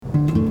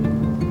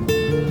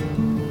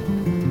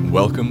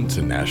Welcome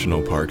to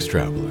National Parks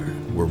Traveler,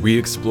 where we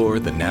explore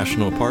the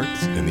national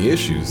parks and the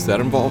issues that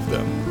involve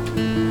them.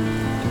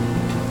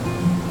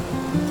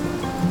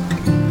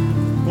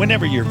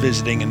 Whenever you're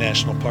visiting a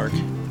national park,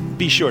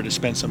 be sure to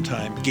spend some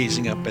time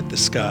gazing up at the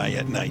sky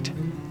at night.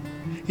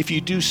 If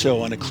you do so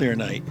on a clear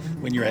night,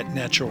 when you're at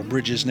Natural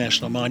Bridges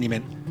National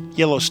Monument,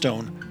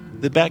 Yellowstone,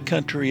 the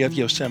backcountry of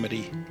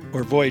Yosemite,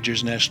 or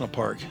Voyageurs National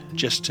Park,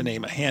 just to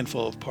name a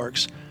handful of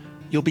parks,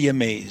 you'll be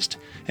amazed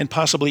and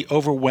possibly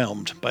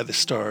overwhelmed by the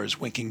stars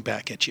winking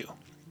back at you.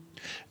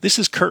 This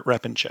is Kurt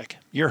Repanshek,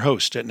 your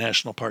host at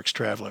National Parks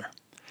Traveler.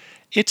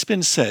 It's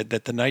been said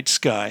that the night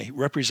sky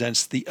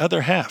represents the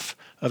other half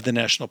of the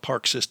national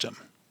park system.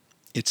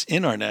 It's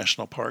in our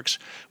national parks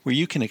where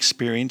you can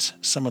experience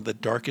some of the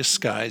darkest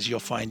skies you'll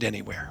find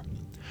anywhere.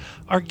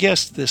 Our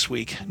guest this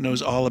week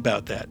knows all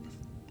about that.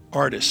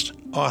 Artist,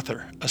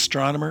 author,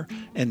 astronomer,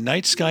 and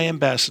night sky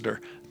ambassador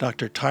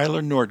Dr.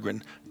 Tyler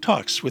Nordgren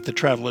talks with the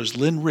Traveler's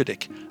Lynn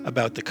Riddick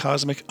about the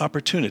cosmic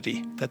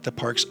opportunity that the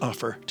parks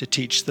offer to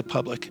teach the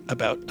public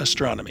about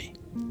astronomy.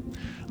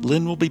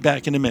 Lynn will be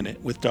back in a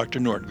minute with Dr.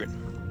 Nordgren.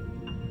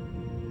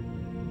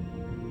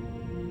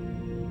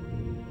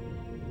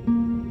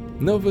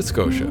 Nova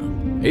Scotia,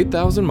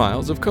 8,000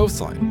 miles of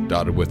coastline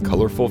dotted with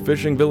colorful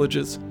fishing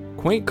villages,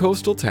 quaint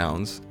coastal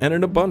towns, and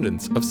an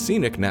abundance of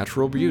scenic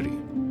natural beauty.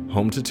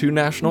 Home to 2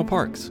 national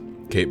parks,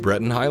 Cape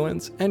Breton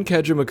Highlands and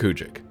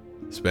Kejimkujik.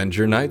 Spend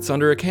your nights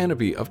under a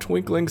canopy of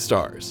twinkling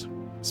stars.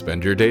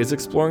 Spend your days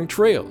exploring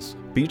trails,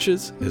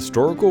 beaches,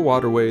 historical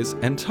waterways,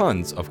 and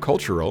tons of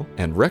cultural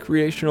and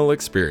recreational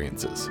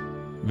experiences.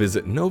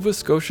 Visit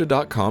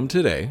novascotia.com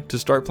today to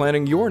start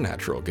planning your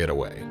natural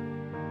getaway.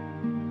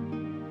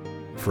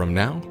 From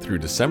now through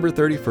December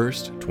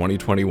 31st,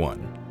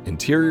 2021,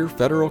 Interior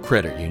Federal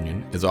Credit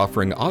Union is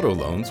offering auto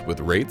loans with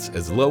rates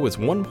as low as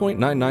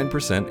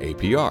 1.99%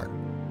 APR.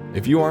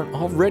 If you aren't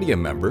already a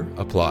member,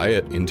 apply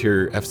at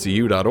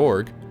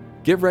interiorfcu.org.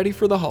 Get ready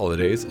for the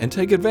holidays and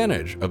take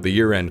advantage of the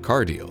year-end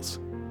car deals.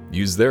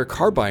 Use their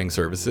car buying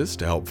services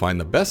to help find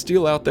the best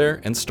deal out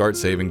there and start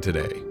saving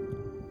today.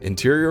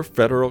 Interior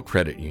Federal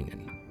Credit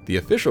Union, the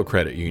official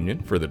credit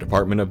union for the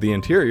Department of the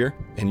Interior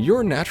and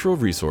your natural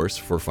resource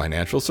for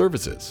financial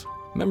services.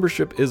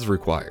 Membership is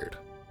required.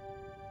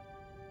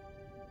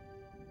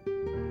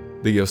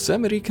 The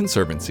Yosemite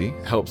Conservancy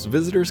helps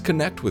visitors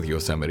connect with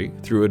Yosemite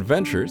through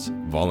adventures,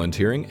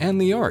 volunteering,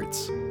 and the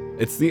arts.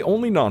 It's the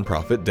only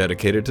nonprofit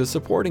dedicated to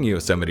supporting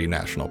Yosemite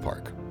National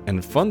Park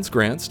and funds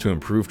grants to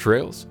improve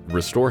trails,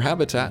 restore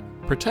habitat,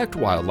 protect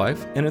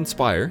wildlife, and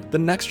inspire the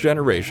next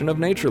generation of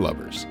nature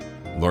lovers.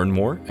 Learn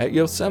more at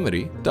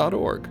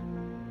yosemite.org.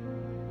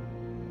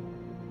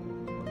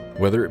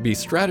 Whether it be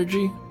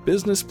strategy,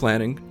 business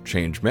planning,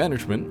 change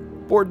management,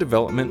 board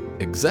development,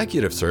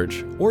 executive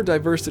search, or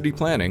diversity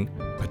planning,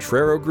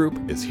 Potrero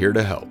Group is here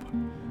to help.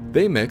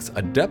 They mix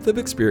a depth of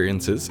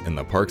experiences in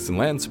the parks and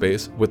land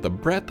space with the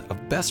breadth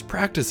of best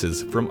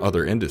practices from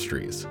other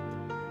industries.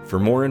 For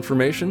more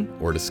information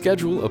or to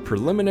schedule a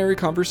preliminary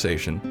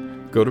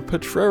conversation, go to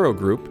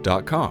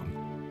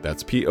potrerogroup.com.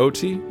 That's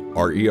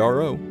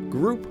P-O-T-R-E-R-O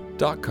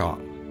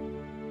group.com.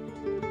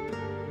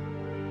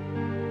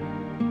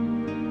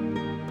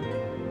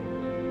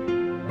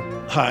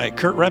 Hi,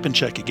 Kurt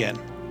Repanshek again.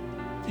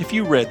 If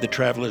you read the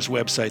Traveler's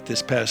website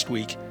this past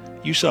week,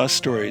 you saw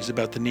stories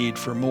about the need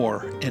for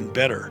more and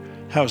better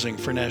housing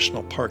for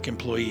national park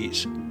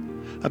employees,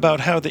 about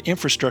how the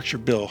infrastructure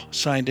bill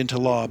signed into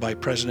law by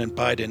President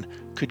Biden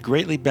could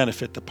greatly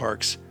benefit the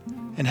parks,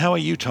 and how a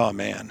Utah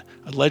man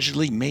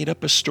allegedly made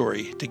up a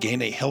story to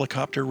gain a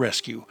helicopter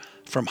rescue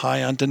from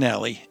high on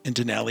Denali in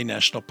Denali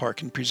National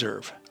Park and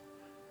Preserve.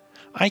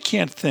 I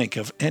can't think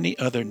of any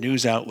other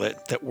news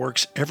outlet that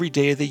works every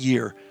day of the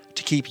year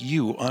to keep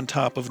you on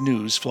top of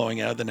news flowing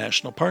out of the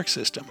national park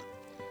system.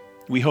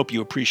 We hope you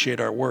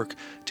appreciate our work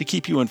to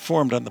keep you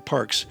informed on the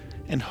parks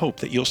and hope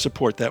that you'll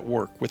support that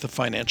work with a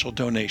financial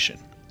donation.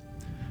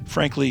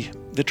 Frankly,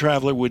 The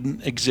Traveler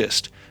wouldn't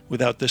exist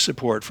without the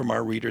support from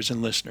our readers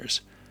and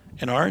listeners,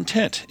 and our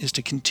intent is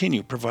to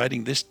continue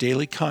providing this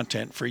daily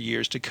content for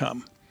years to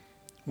come.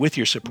 With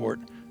your support,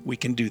 we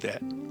can do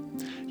that.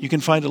 You can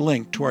find a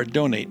link to our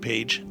donate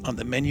page on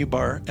the menu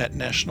bar at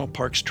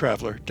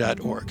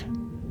nationalparkstraveler.org.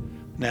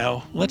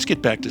 Now, let's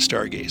get back to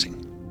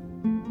stargazing.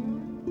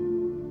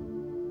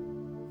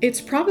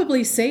 It's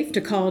probably safe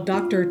to call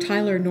Dr.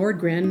 Tyler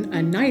Nordgren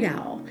a night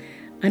owl.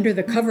 Under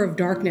the cover of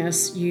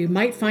darkness, you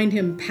might find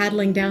him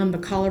paddling down the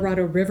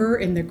Colorado River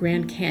in the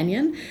Grand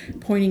Canyon,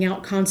 pointing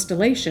out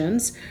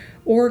constellations,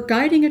 or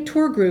guiding a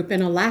tour group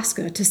in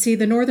Alaska to see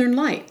the Northern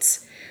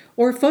Lights,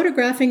 or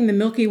photographing the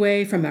Milky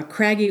Way from a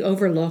craggy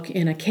overlook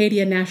in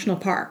Acadia National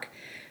Park.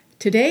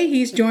 Today,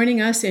 he's joining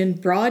us in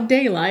broad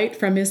daylight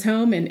from his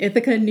home in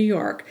Ithaca, New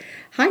York.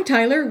 Hi,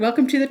 Tyler.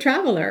 Welcome to The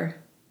Traveler.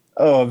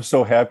 Oh, I'm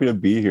so happy to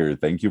be here.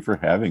 Thank you for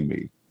having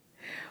me.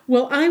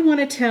 Well, I want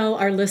to tell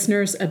our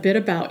listeners a bit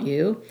about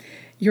you.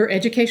 Your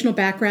educational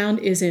background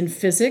is in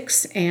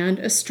physics and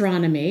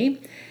astronomy.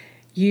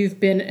 You've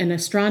been an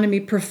astronomy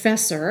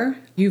professor.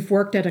 You've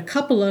worked at a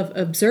couple of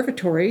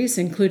observatories,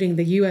 including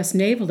the U.S.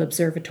 Naval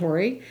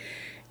Observatory.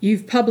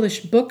 You've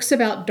published books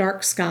about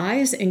dark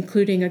skies,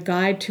 including a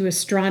guide to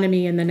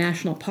astronomy in the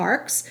national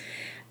parks,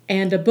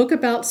 and a book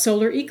about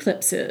solar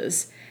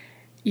eclipses.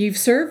 You've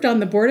served on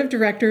the board of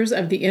directors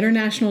of the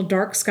International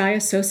Dark Sky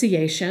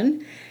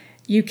Association.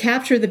 You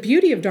capture the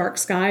beauty of dark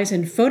skies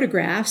in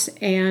photographs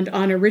and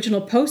on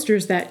original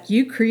posters that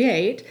you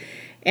create.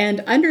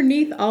 And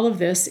underneath all of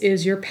this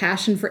is your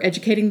passion for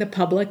educating the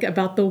public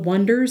about the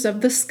wonders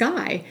of the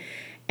sky.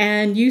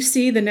 And you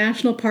see the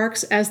national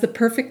parks as the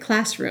perfect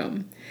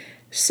classroom.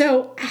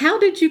 So, how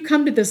did you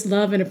come to this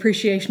love and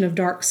appreciation of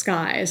dark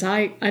skies?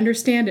 I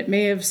understand it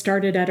may have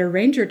started at a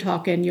ranger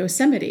talk in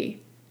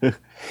Yosemite.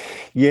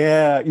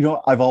 Yeah,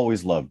 I've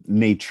always loved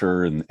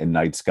nature and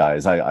night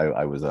skies.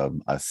 I was a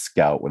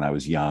scout when I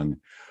was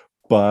young,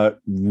 but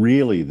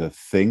really the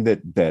thing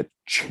that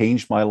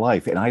changed my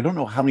life, and I don't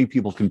know how many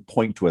people can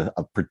point to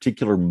a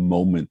particular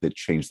moment that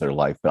changed their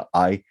life, but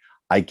I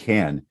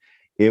can.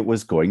 It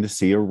was going to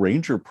see a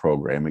ranger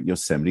program at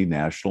Yosemite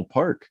National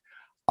Park.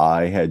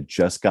 I had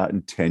just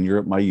gotten tenure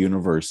at my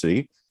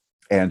university.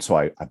 And so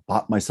I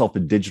bought myself a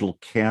digital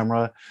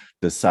camera,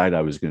 decided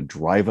I was going to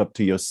drive up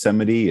to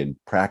Yosemite and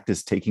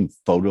practice taking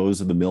photos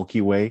of the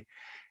Milky Way.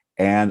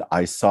 And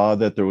I saw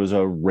that there was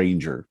a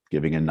ranger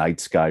giving a night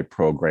sky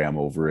program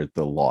over at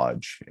the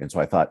lodge. And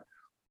so I thought,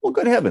 well,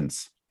 good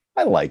heavens,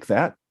 I like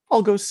that.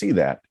 I'll go see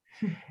that.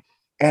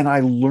 And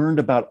I learned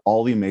about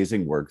all the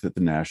amazing work that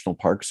the National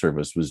Park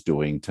Service was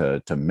doing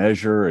to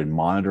measure and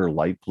monitor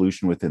light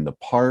pollution within the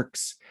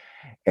parks.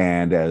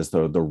 And as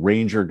the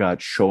ranger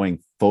got showing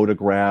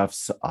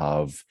photographs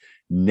of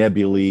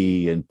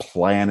nebulae and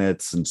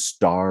planets and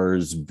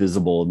stars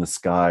visible in the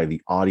sky,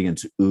 the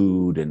audience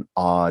oohed and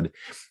awed.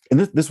 And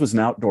this was an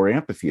outdoor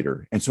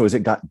amphitheater. And so as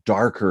it got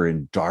darker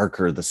and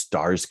darker, the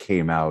stars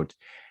came out.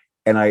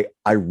 And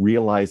I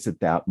realized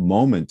at that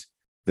moment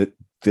that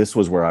this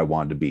was where I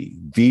wanted to be.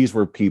 These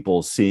were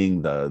people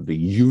seeing the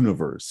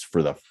universe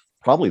for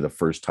probably the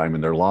first time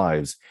in their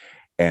lives.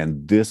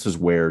 And this is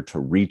where to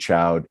reach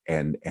out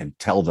and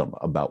tell them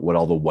about what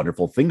all the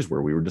wonderful things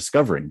were we were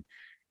discovering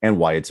and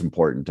why it's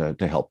important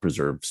to help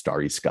preserve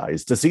starry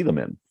skies to see them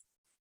in.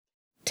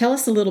 Tell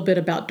us a little bit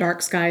about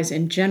dark skies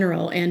in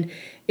general, and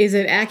is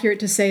it accurate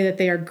to say that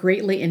they are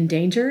greatly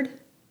endangered?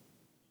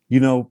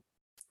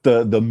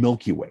 The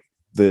Milky Way,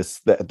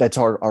 that's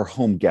our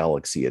home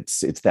galaxy.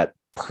 It's that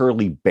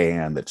pearly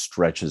band that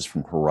stretches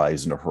from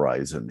horizon to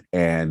horizon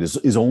and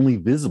is only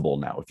visible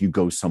now if you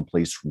go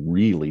someplace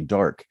really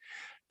dark.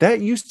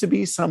 That used to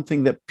be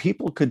something that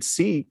people could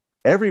see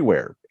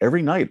everywhere,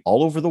 every night,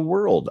 all over the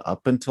world,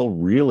 up until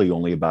really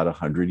only about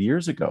 100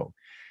 years ago.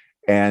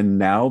 And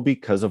now,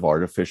 because of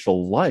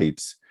artificial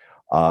lights,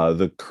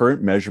 the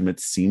current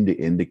measurements seem to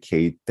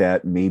indicate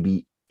that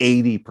maybe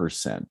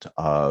 80%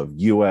 of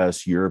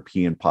US,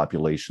 European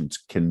populations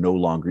can no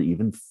longer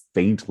even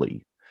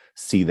faintly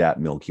see that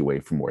Milky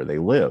Way from where they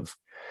live.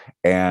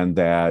 And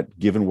that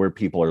given where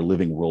people are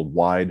living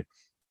worldwide,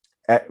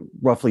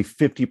 roughly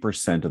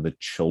 50% of the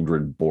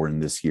children born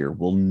this year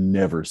will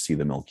never see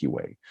the Milky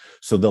Way.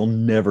 So they'll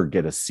never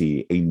get to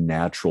see a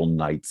natural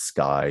night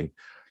sky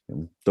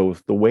the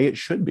way it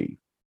should be.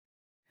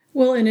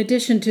 Well, in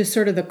addition to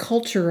sort of the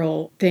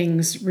cultural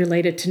things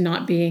related to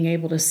not being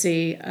able to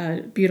see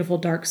a beautiful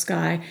dark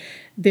sky,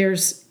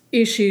 there's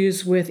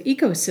issues with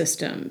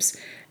ecosystems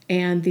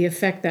and the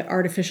effect that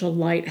artificial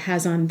light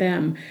has on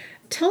them.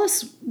 Tell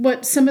us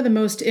what some of the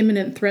most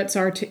imminent threats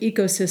are to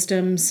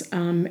ecosystems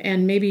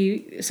and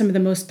maybe some of the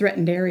most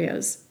threatened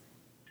areas.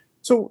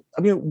 So,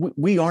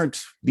 we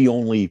aren't the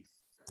only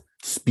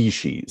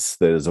species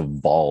that has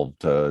evolved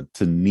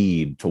to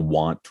need, to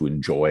want to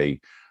enjoy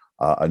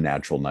a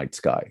natural night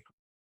sky.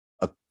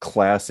 A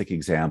classic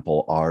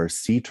example are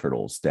sea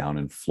turtles down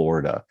in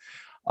Florida.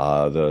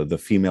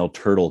 The female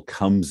turtle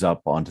comes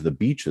up onto the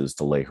beaches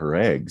to lay her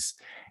eggs.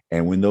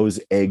 And when those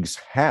eggs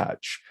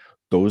hatch,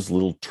 those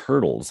little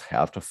turtles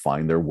have to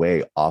find their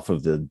way off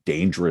of the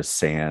dangerous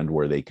sand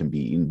where they can be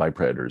eaten by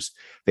predators.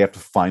 They have to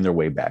find their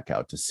way back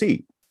out to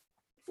sea.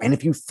 And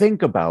if you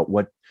think about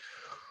what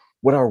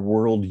our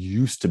world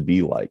used to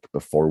be like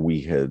before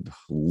we had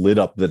lit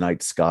up the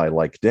night sky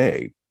like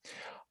day,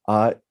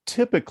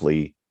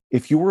 typically,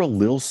 if you were a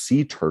little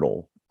sea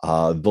turtle,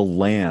 the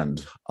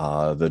land,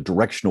 the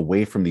direction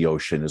away from the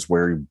ocean is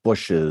where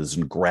bushes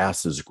and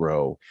grasses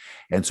grow.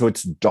 And so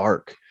it's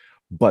dark.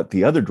 But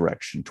the other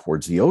direction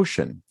towards the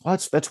ocean, well,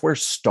 that's where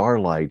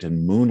starlight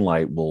and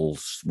moonlight will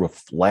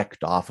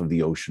reflect off of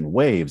the ocean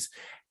waves.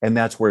 And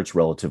that's where it's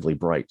relatively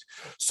bright.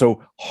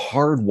 So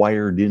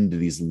hardwired into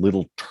these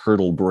little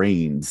turtle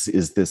brains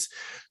is this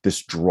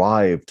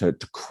drive to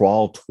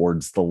crawl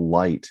towards the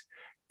light.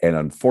 And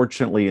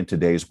unfortunately, in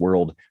today's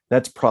world,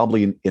 that's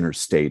probably an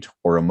interstate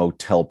or a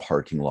motel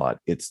parking lot.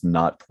 It's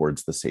not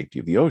towards the safety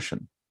of the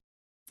ocean.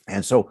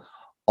 And so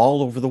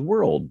all over the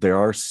world, there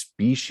are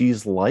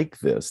species like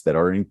this that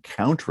are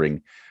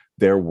encountering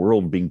their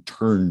world being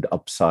turned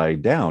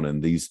upside down.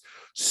 And these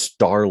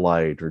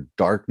starlight or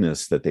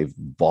darkness that they've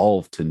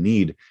evolved to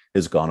need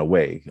has gone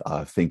away.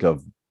 Think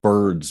of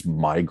birds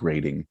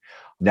migrating,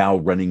 now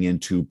running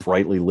into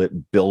brightly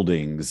lit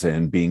buildings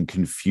and being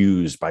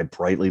confused by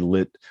brightly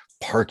lit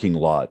parking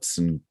lots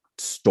and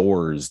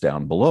stores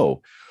down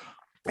below.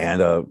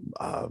 And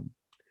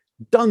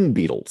dung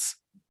beetles.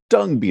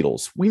 Dung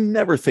beetles. We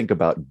never think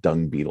about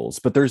dung beetles,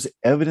 but there's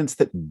evidence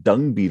that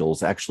dung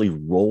beetles actually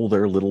roll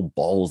their little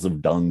balls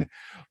of dung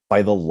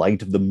by the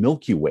light of the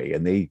Milky Way,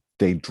 and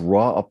they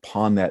draw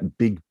upon that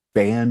big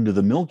band of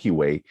the Milky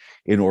Way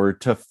in order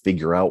to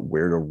figure out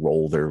where to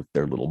roll their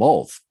little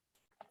balls.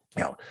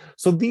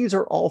 So these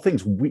are all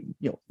things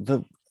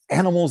the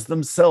animals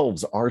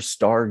themselves are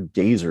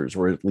stargazers,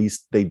 or at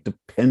least they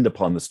depend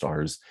upon the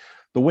stars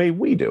the way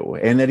we do.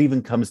 And that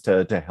even comes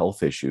to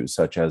health issues,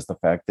 such as the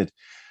fact that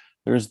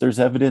there's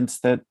evidence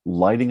that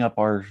lighting up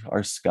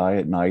our sky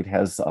at night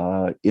has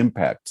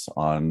impacts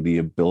on the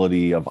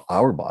ability of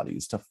our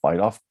bodies to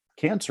fight off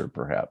cancer,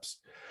 perhaps.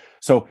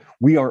 So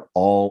we are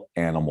all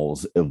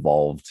animals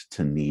evolved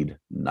to need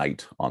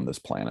night on this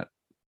planet.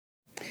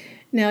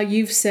 Now,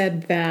 you've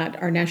said that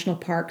our national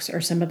parks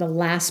are some of the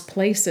last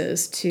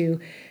places to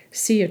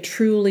see a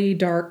truly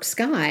dark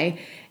sky,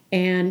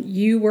 and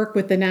you work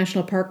with the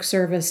National Park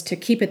Service to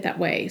keep it that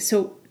way.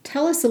 So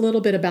tell us a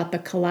little bit about the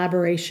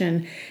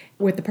collaboration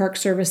with the Park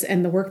Service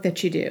and the work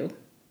that you do.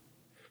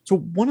 So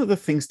one of the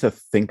things to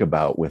think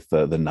about with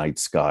the night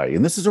sky,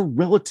 and this is a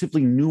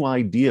relatively new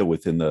idea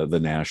within the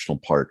national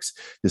parks,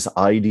 this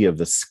idea of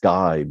the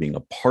sky being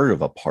a part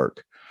of a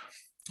park.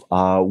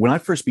 When I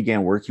first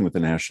began working with the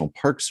National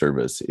Park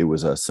Service, it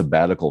was a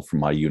sabbatical from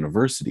my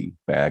university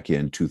back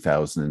in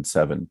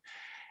 2007.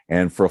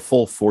 And for a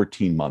full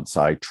 14 months,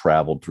 I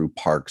traveled through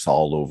parks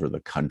all over the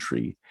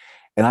country.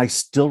 And I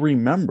still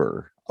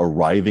remember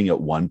arriving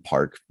at one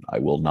park. I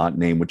will not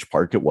name which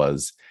park it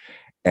was.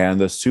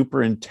 And the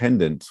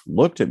superintendent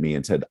looked at me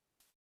and said,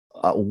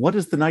 "What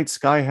does the night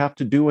sky have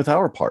to do with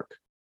our park?"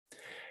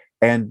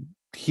 And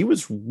he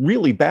was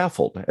really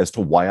baffled as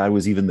to why I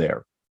was even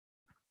there.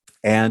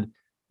 And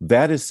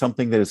that is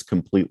something that has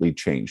completely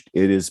changed.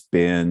 It has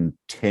been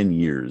 10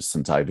 years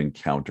since I've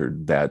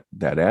encountered that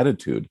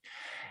attitude.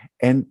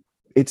 And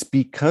it's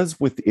because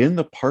within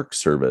the Park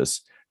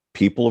Service,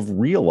 people have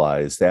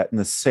realized that in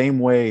the same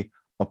way,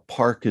 a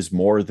park is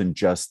more than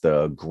just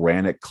the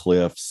granite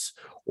cliffs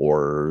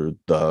or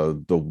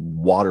the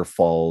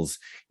waterfalls.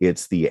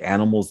 It's the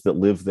animals that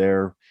live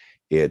there.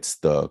 It's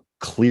the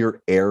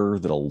clear air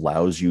that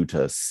allows you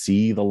to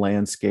see the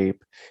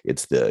landscape.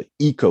 It's the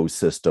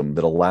ecosystem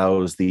that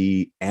allows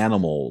the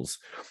animals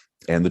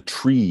and the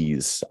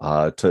trees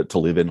to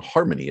live in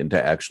harmony and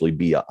to actually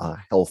be a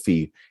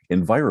healthy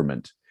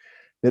environment.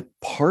 That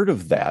part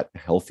of that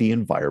healthy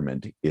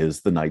environment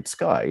is the night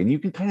sky. And you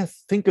can kind of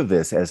think of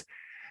this as,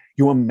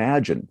 you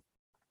imagine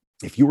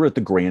if you were at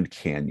the Grand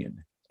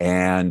Canyon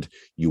and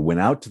you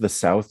went out to the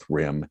South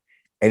Rim,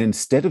 and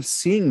instead of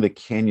seeing the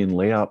canyon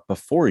lay out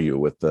before you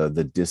with the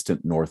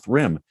distant North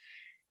Rim,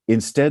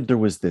 instead there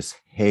was this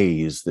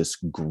haze, this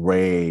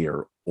gray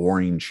or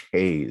orange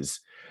haze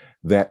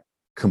that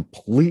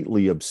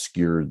completely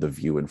obscured the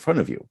view in front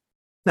of you.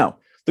 Now,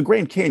 the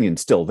Grand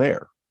Canyon's still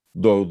there,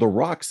 though the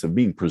rocks have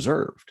been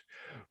preserved.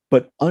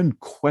 But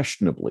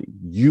unquestionably,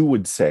 you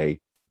would say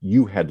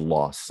you had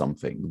lost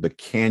something. The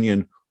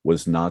canyon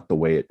was not the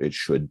way it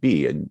should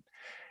be.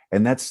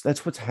 And that's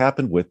what's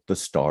happened with the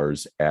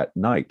stars at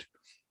night.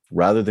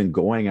 Rather than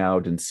going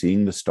out and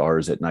seeing the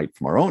stars at night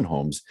from our own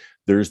homes,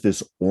 there's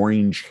this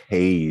orange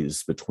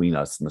haze between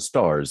us and the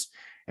stars.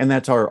 And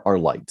that's our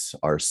lights,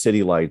 our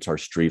city lights, our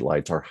street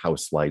lights, our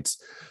house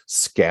lights,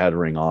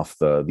 scattering off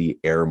the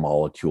air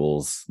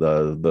molecules,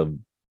 the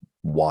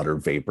water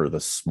vapor, the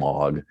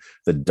smog,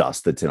 the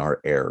dust that's in our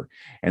air,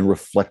 and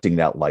reflecting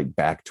that light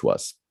back to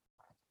us.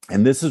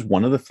 And this is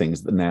one of the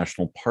things the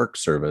National Park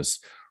Service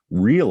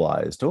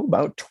realized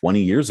about 20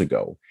 years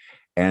ago,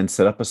 and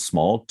set up a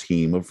small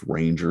team of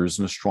rangers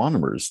and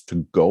astronomers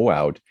to go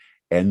out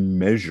and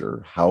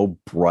measure how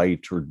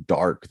bright or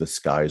dark the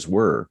skies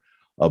were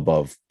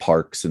above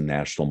parks and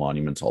national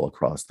monuments all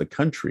across the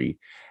country,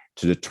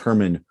 to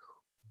determine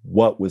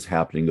what was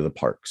happening to the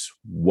parks.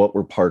 What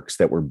were parks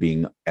that were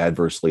being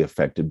adversely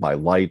affected by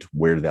light?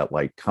 Where did that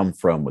light come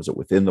from? Was it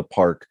within the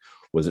park?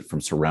 Was it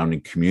from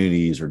surrounding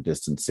communities or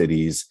distant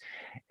cities?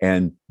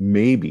 And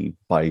maybe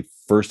by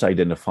first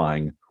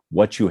identifying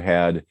what you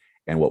had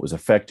and what was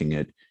affecting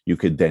it, you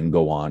could then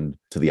go on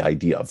to the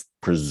idea of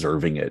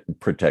preserving it and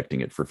protecting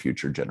it for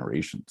future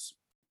generations.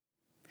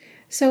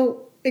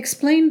 So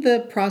explain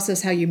the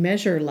process, how you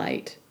measure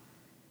light.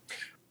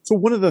 So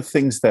one of the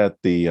things that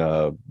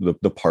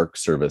the Park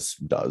Service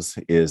does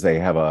is they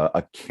have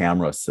a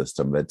camera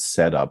system that's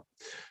set up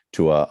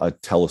to a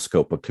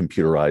telescope, a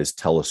computerized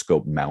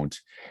telescope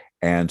mount.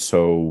 And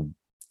so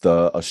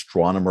the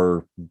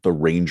astronomer, the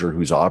ranger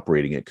who's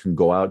operating it, can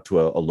go out to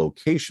a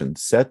location,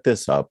 set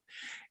this up,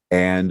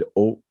 and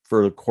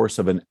for the course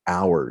of an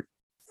hour,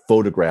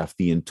 photograph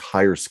the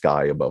entire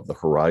sky above the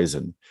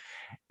horizon.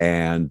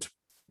 And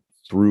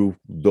through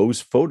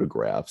those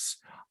photographs,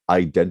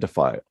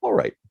 identify, all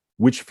right,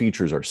 which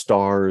features are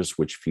stars,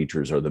 which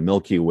features are the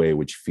Milky Way,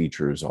 which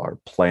features are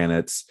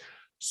planets,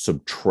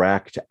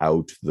 subtract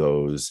out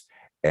those,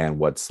 and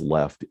what's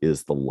left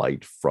is the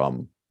light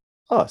from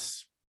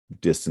us,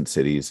 distant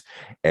cities,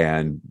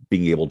 and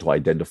being able to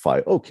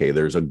identify, okay,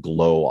 there's a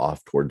glow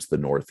off towards the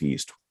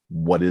northeast.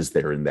 What is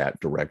there in that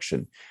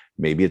direction?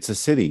 Maybe it's a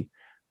city.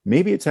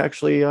 Maybe it's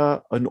actually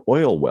an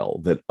oil well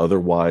that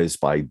otherwise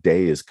by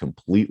day is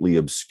completely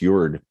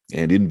obscured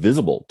and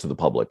invisible to the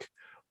public.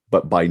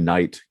 But by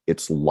night,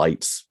 its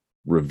lights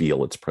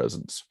reveal its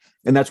presence.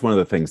 And that's one of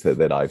the things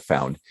that I've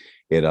found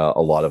in a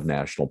lot of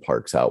national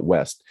parks out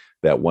west,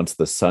 that once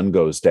the sun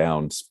goes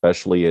down,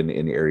 especially in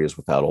areas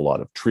without a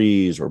lot of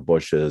trees or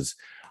bushes,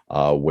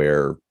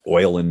 where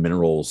oil and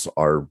minerals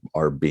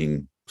are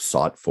being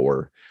sought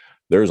for,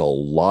 there's a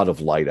lot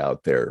of light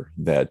out there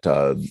that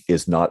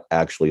is not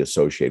actually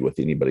associated with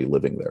anybody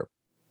living there.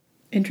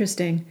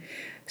 Interesting.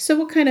 So,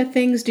 what kind of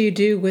things do you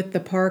do with the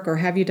park, or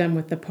have you done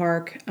with the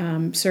park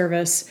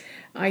service?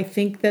 I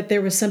think that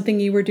there was something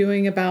you were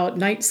doing about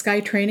night sky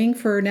training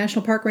for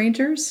national park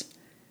rangers.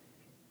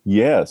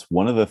 Yes,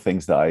 one of the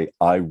things that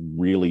I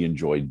really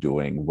enjoyed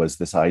doing was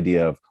this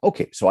idea of,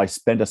 okay, so I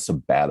spent a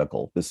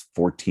sabbatical, this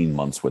 14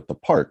 months with the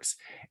parks,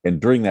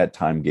 and during that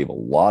time gave a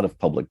lot of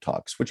public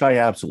talks, which I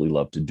absolutely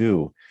love to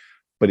do.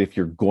 But if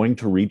you're going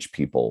to reach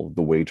people,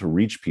 the way to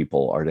reach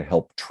people are to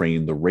help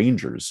train the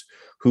rangers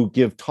who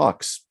give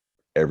talks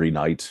every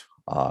night,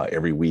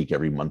 every week,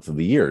 every month of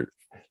the year.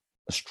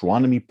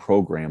 Astronomy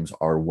programs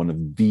are one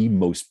of the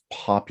most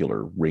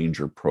popular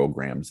ranger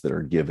programs that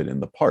are given in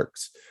the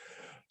parks.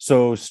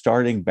 So,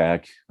 starting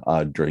back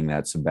during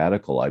that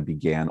sabbatical, I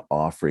began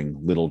offering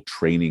little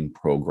training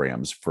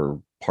programs for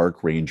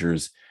park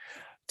rangers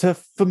to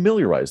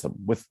familiarize them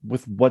with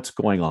what's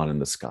going on in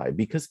the sky,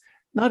 because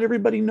not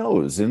everybody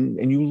knows.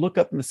 And you look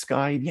up in the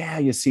sky, yeah,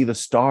 you see the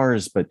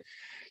stars, but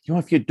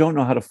if you don't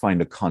know how to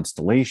find a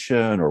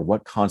constellation or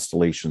what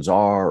constellations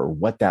are or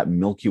what that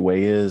Milky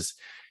Way is,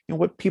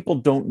 what people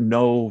don't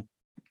know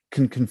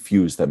can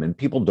confuse them, and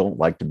people don't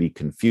like to be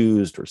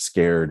confused or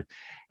scared.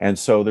 And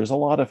so there's a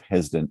lot of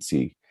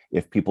hesitancy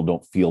if people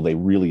don't feel they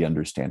really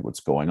understand what's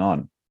going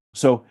on.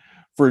 So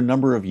for a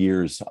number of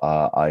years,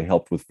 I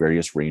helped with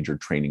various ranger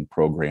training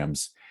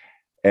programs.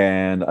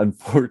 And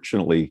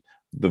unfortunately,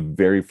 the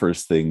very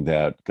first thing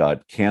that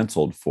got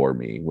canceled for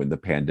me when the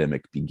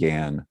pandemic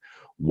began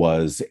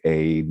was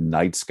a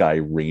Night Sky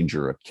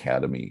Ranger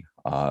Academy.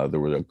 There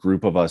was a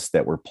group of us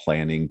that were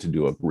planning to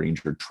do a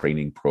ranger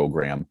training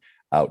program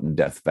out in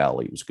Death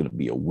Valley. It was going to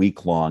be a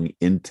week-long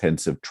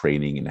intensive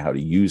training in how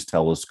to use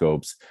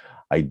telescopes,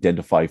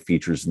 identify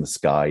features in the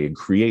sky, and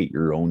create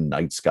your own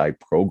night sky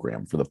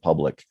program for the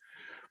public.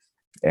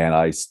 And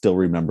I still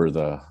remember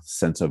the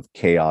sense of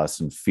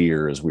chaos and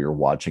fear as we were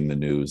watching the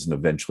news, and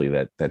eventually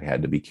that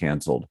had to be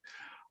canceled.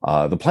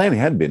 The plan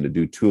had been to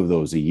do 2 of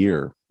those a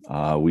year.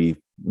 I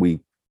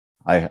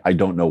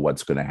don't know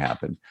what's going to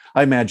happen.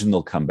 I imagine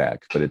they'll come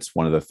back, but it's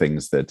one of the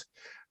things that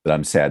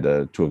I'm sad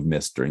to have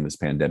missed during this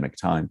pandemic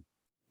time.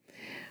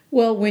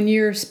 Well, when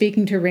you're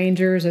speaking to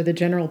rangers or the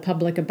general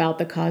public about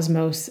the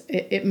cosmos,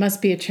 it must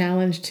be a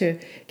challenge to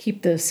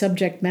keep the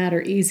subject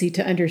matter easy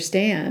to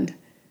understand.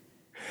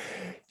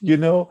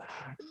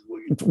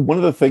 One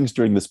of the things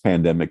during this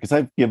pandemic is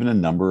I've given a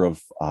number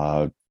of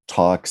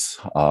talks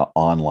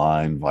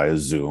online via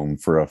Zoom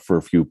for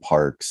a few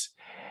parks,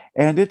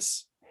 and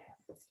it's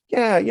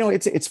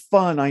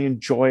fun. I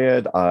enjoy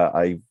it.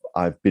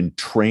 I've been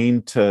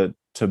trained to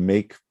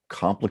make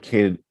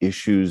complicated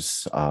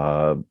issues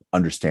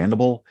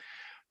understandable,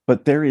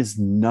 but there is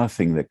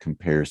nothing that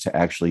compares to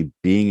actually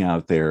being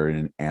out there in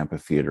an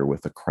amphitheater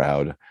with a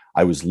crowd.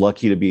 I was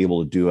lucky to be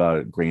able to do out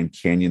at Grand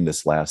Canyon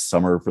this last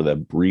summer for the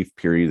brief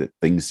period that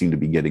things seemed to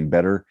be getting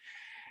better.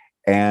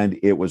 And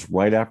it was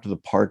right after the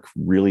park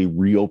really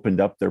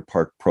reopened up their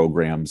park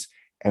programs,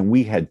 and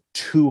we had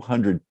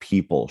 200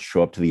 people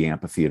show up to the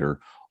amphitheater,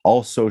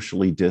 all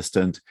socially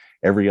distant,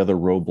 every other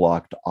row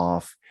blocked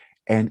off.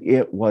 And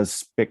it was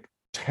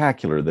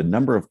spectacular. The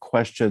number of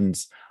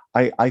questions,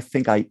 I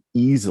think I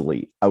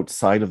easily,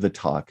 outside of the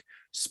talk,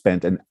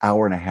 spent an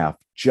hour and a half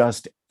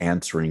just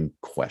answering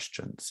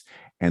questions.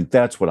 And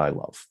that's what I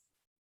love.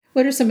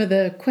 What are some of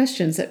the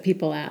questions that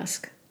people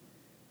ask?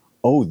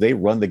 Oh, they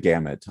run the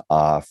gamut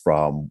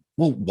from,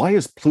 well, why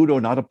is Pluto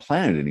not a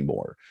planet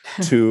anymore?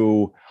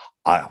 To,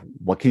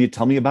 what can you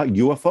tell me about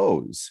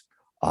UFOs?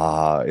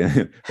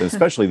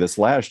 Especially this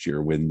last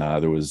year when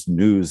there was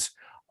news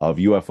of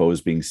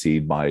UFOs being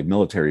seen by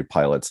military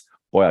pilots.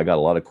 Boy, I got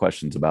a lot of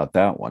questions about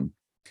that one.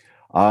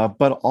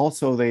 But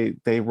also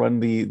they run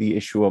the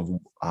issue of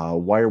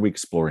why are we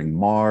exploring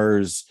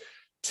Mars,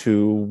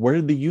 to where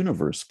did the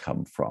universe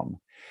come from?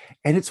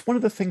 And it's one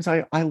of the things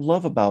I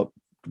love about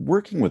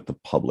working with the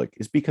public,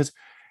 is because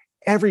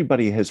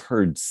everybody has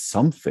heard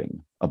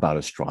something about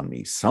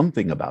astronomy,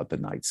 something about the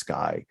night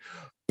sky.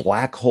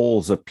 Black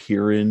holes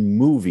appear in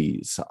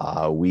movies.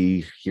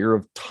 We hear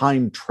of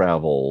time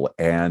travel,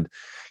 and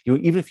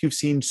even if you've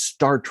seen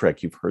Star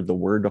Trek, you've heard the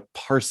word a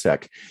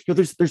parsec.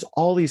 There's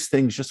all these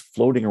things just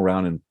floating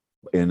around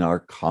in our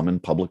common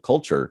public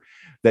culture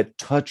that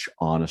touch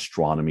on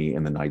astronomy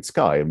and the night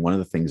sky. And one of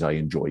the things I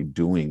enjoy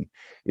doing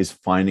is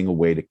finding a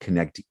way to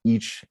connect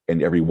each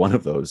and every one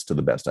of those, to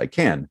the best I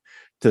can,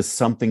 to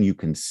something you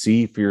can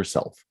see for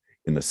yourself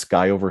in the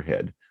sky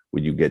overhead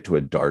when you get to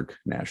a dark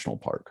national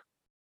park.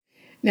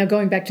 Now,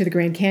 going back to the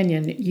Grand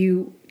Canyon,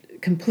 you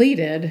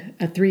completed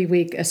a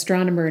 3-week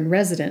astronomer in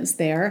residence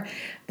there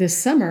this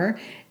summer,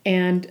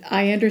 and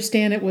I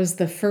understand it was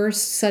the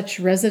first such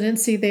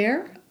residency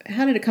there.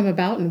 How did it come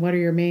about, and what are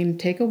your main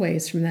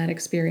takeaways from that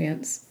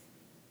experience?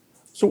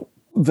 So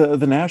the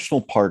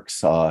national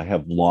parks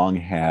have long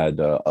had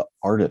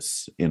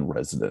artists in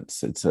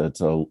residence. It's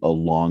a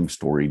long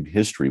storied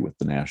history with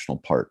the national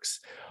parks.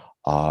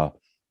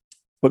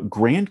 But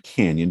Grand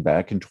Canyon,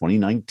 back in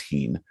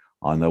 2019,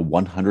 on the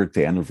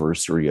 100th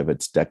anniversary of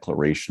its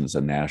declaration as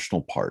a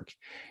national park,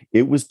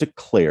 it was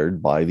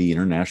declared by the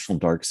International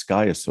Dark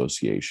Sky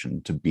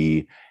Association to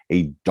be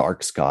a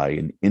dark sky,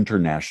 an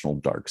international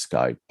dark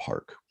sky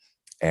park.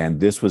 And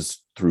this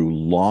was through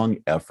long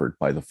effort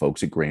by the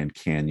folks at Grand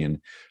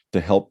Canyon to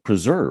help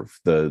preserve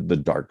the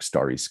dark,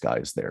 starry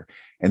skies there.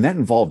 And that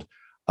involved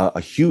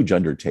a huge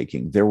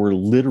undertaking. There were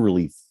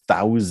literally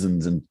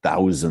thousands and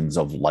thousands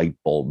of light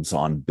bulbs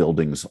on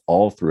buildings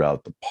all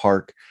throughout the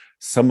park.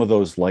 Some of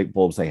those light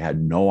bulbs, they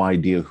had no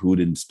idea who'd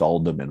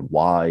installed them and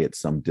why at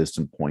some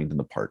distant point in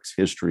the park's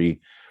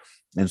history.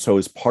 And so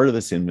as part of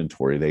this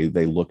inventory,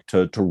 they looked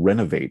to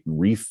renovate and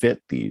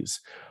refit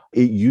these.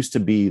 It used to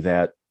be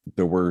that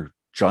there were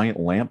giant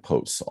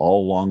lampposts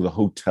all along the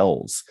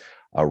hotels,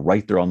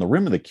 right there on the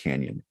rim of the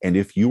canyon. And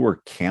if you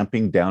were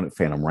camping down at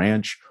Phantom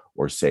Ranch,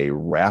 or say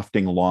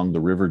rafting along the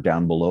river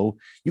down below,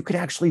 you could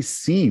actually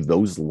see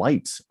those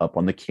lights up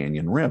on the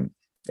canyon rim.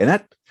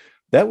 And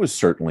that was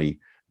certainly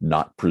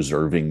not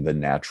preserving the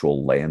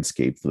natural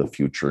landscape for the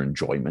future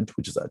enjoyment,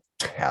 which is a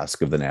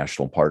task of the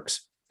national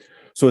parks.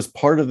 So as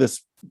part of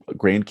this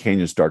Grand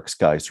Canyon's dark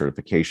sky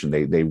certification,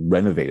 they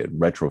renovated,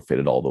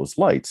 retrofitted all those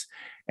lights.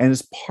 And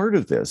as part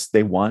of this,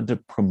 they wanted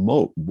to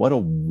promote what a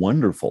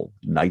wonderful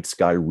night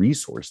sky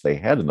resource they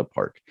had in the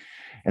park.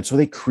 And so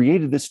they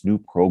created this new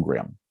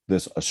program,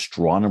 this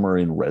astronomer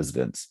in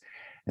residence.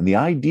 And the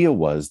idea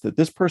was that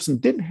this person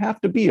didn't have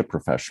to be a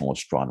professional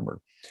astronomer,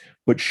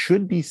 but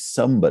should be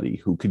somebody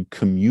who could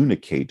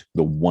communicate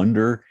the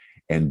wonder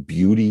and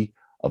beauty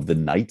of the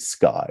night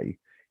sky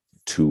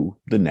to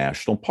the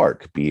national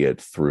park, be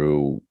it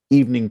through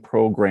evening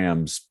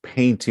programs,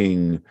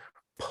 painting,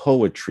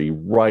 poetry,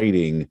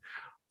 writing,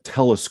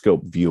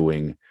 telescope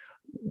viewing,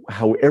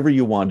 however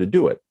you want to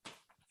do it.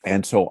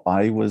 And so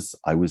I was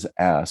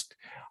asked,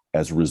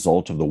 as a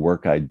result of the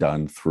work I'd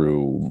done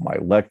through my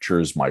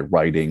lectures, my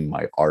writing,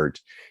 my art,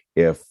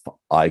 if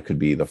I could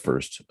be the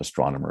first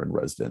astronomer in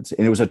residence.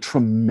 And it was a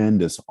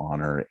tremendous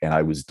honor. And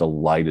I was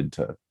delighted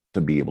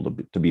to be able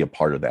to be a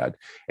part of that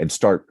and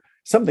start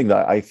something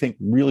that I think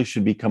really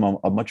should become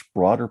a much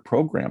broader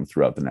program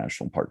throughout the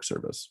National Park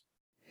Service.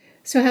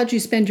 So how'd you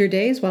spend your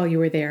days while you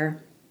were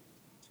there?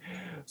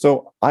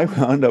 So I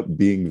wound up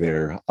being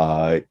there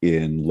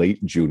in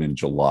late June and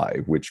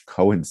July, which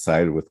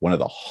coincided with one of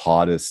the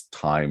hottest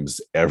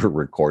times ever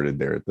recorded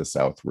there at the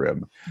South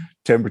Rim.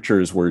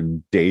 Temperatures were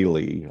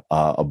daily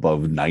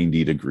above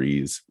 90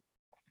 degrees.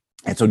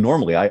 And so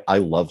normally I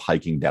love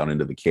hiking down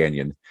into the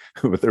canyon,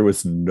 but there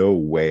was no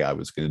way I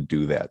was going to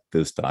do that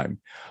this time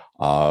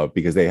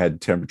because they had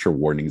temperature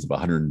warnings of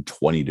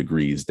 120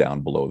 degrees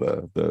down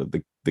below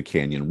the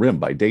canyon rim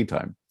by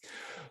daytime.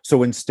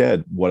 So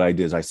instead, what I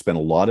did is I spent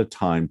a lot of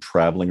time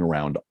traveling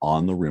around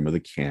on the rim of the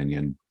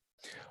canyon,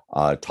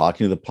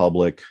 talking to the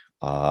public.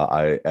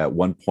 At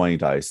one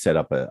point, I set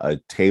up a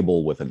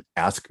table with an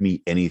Ask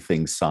Me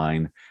Anything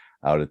sign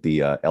out at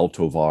the El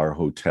Tovar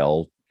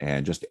Hotel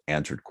and just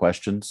answered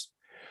questions.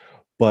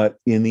 But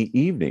in the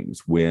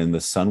evenings, when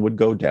the sun would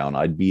go down,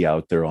 I'd be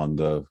out there on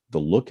the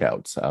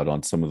lookouts, out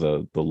on some of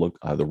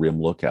the rim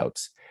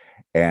lookouts.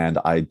 And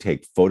I'd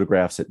take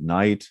photographs at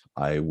night.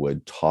 I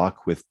would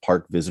talk with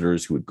park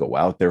visitors who would go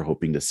out there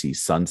hoping to see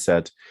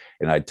sunset.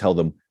 And I'd tell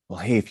them,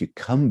 well, hey, if you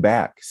come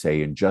back,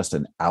 say in just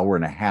an hour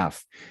and a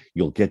half,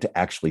 you'll get to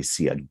actually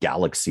see a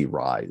galaxy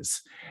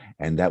rise.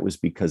 And that was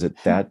because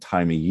at that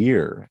time of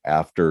year,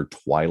 after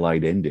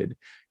twilight ended,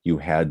 you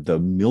had the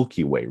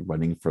Milky Way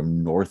running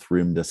from North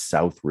Rim to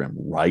South Rim,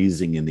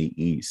 rising in the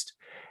east.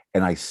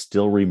 And I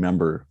still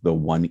remember the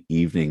one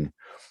evening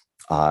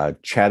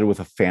chatted with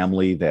a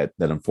family that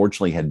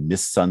unfortunately had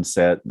missed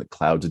sunset, and the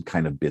clouds had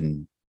kind of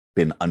been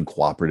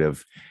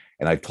uncooperative.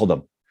 And I told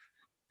them,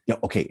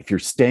 okay, if you're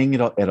staying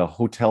at a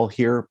hotel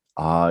here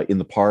in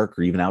the park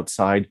or even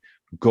outside,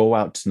 go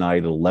out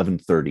tonight at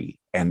 11:30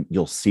 and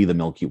you'll see the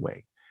Milky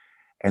Way.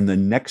 And the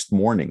next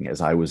morning,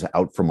 as I was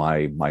out for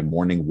my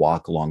morning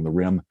walk along the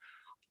rim,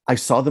 I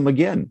saw them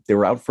again. They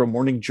were out for a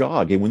morning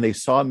jog. And when they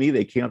saw me,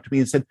 they came up to me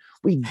and said,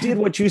 we did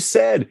what you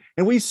said.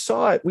 And we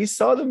saw it. We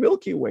saw the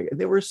Milky Way. And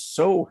they were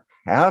so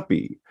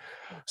happy.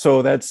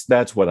 So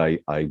that's what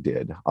I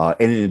did. And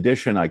in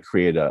addition, I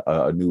created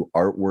a new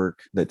artwork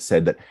that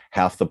said that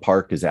half the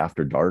park is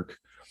after dark,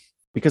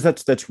 because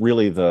that's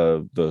really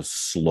the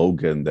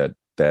slogan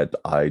that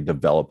I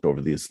developed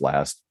over these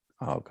last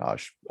oh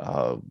gosh,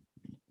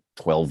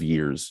 12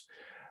 years,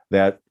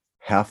 that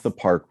half the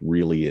park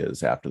really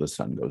is after the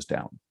sun goes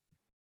down.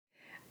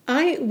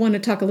 I want to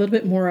talk a little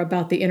bit more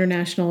about the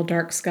International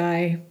Dark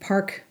Sky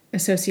Park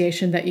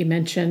Association that you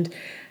mentioned.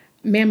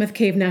 Mammoth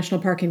Cave National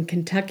Park in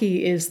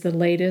Kentucky is the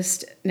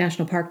latest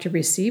national park to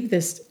receive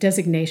this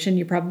designation.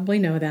 You probably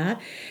know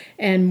that.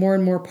 And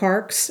more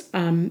parks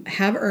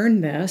have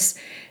earned this.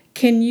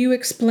 Can you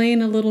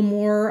explain a little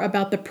more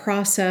about the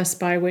process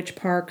by which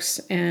parks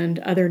and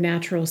other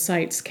natural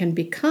sites can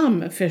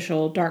become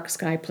official dark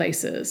sky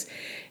places?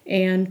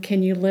 And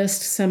can you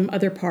list some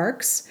other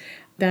parks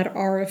that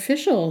are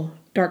official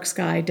dark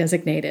sky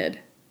designated?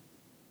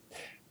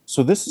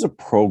 So this is a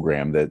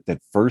program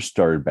that first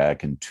started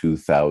back in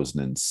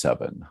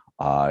 2007,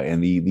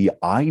 and the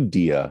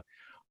idea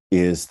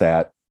is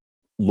that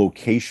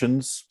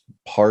locations,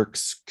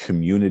 parks,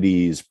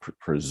 communities,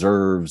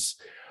 preserves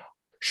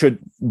should,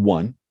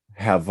 one,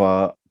 have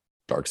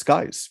dark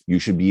skies. You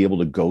should be able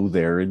to go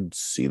there and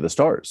see the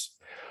stars.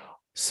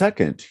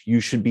 Second, you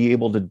should be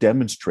able to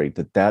demonstrate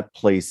that that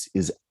place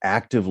is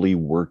actively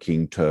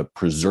working to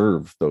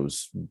preserve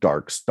those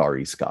dark,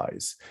 starry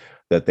skies,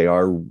 that they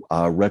are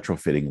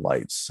retrofitting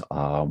lights,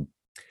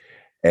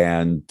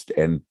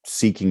 and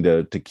seeking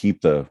to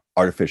keep the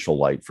artificial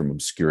light from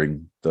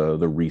obscuring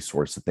the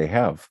resource that they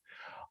have.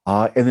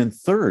 And then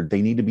third,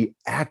 they need to be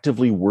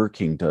actively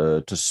working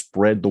to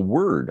spread the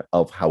word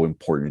of how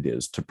important it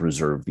is to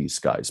preserve these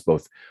skies,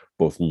 both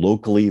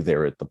locally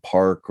there at the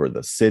park or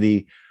the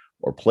city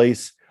or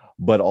place,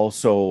 but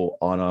also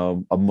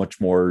on a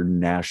much more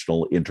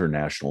national,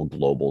 international,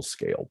 global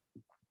scale.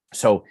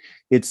 So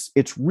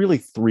it's really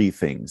three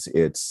things.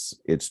 It's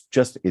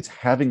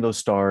having those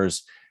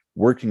stars,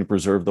 working to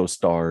preserve those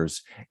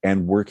stars,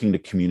 and working to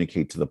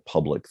communicate to the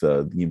public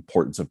the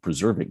importance of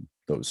preserving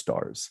those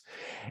stars.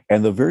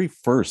 And the very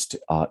first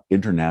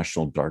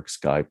international dark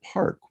sky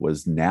park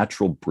was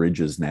Natural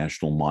Bridges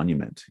National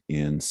Monument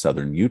in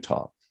southern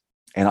Utah.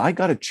 And I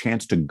got a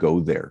chance to go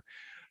there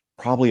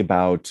probably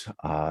about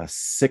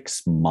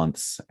 6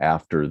 months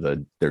after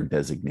their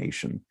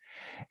designation.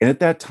 And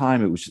at that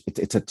time,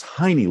 it's a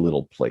tiny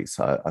little place,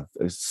 a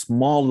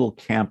small little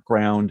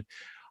campground,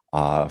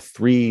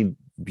 three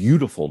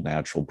beautiful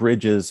natural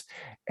bridges,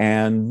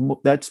 and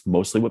that's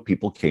mostly what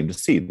people came to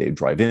see. They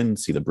drive in,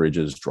 see the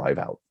bridges, drive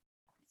out.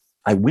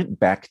 I went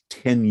back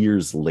 10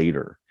 years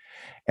later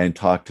and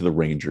talked to the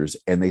rangers,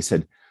 and they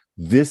said,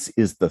 this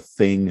is the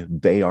thing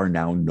they are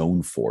now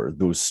known for,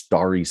 those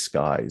starry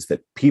skies,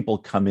 that people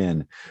come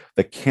in,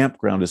 the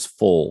campground is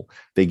full.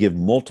 They give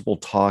multiple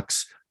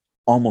talks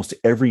almost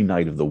every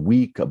night of the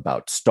week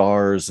about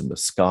stars and the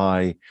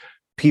sky.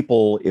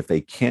 People, if they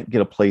can't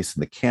get a place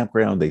in the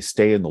campground, they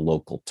stay in the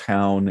local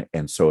town.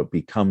 And so it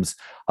becomes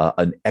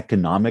an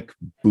economic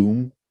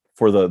boom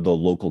for the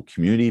local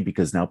community,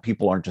 because now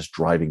people aren't just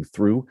driving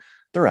through,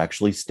 they're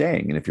actually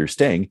staying. And if you're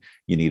staying,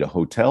 you need a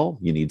hotel,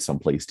 you need some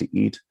place to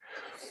eat.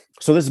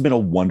 So this has been a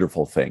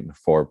wonderful thing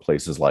for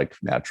places like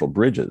Natural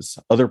Bridges.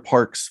 Other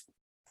parks,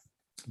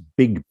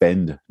 Big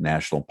Bend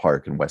National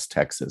Park in West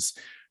Texas,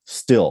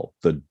 still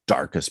the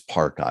darkest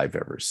park I've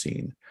ever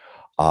seen.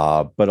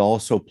 But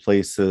also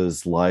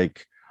places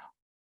like,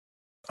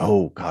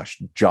 oh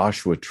gosh,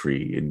 Joshua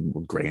Tree in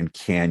Grand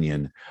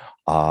Canyon,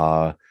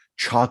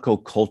 Chaco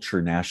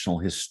Culture National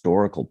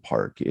Historical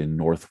Park in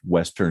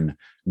northwestern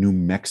New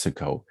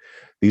Mexico.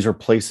 These are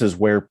places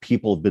where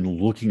people have been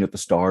looking at the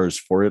stars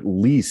for at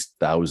least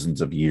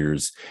thousands of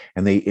years,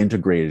 and they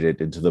integrated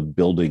it into the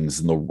buildings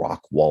and the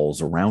rock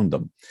walls around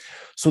them.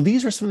 So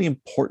these are some of the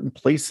important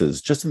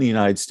places just in the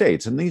United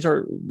States. And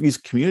these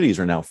communities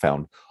are now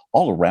found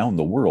all around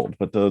the world,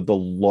 but the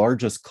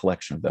largest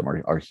collection of them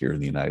are here in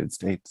the United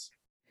States.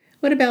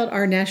 What about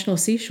our national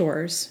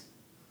seashores?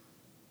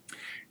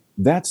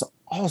 That's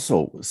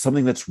also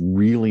something that's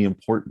really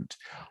important.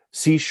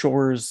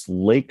 Seashores,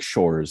 lake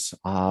shores,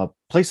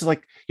 places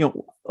like,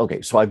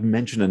 okay, so I've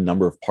mentioned a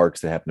number of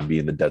parks that happen to be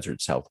in the desert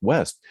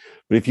Southwest,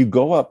 but if you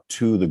go up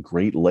to the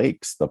Great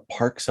Lakes, the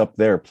parks up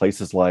there,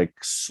 places like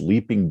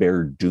Sleeping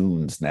Bear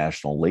Dunes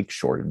National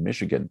Lakeshore in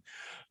Michigan,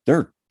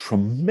 they're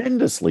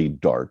tremendously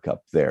dark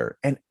up there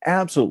and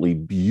absolutely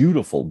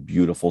beautiful,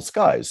 beautiful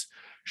skies.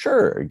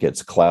 Sure, it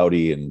gets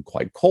cloudy and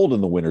quite cold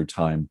in the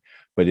wintertime,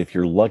 but if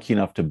you're lucky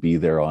enough to be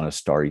there on a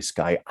starry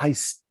sky, I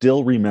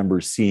still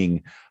remember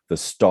seeing the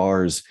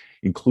stars,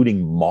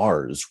 including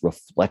Mars,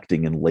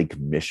 reflecting in Lake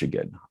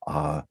Michigan.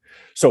 And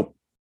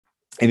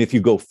if you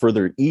go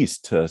further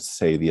east to,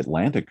 say, the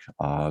Atlantic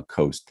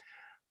coast,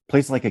 a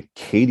place like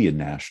Acadia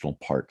National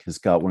Park has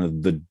got one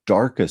of the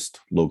darkest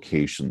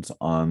locations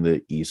on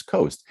the East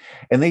Coast.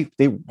 And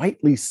they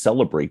rightly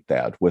celebrate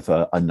that with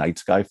a night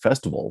sky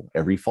festival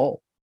every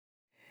fall.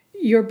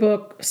 Your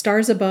book,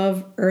 Stars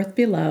Above, Earth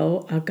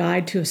Below, A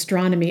Guide to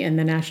Astronomy in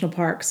the National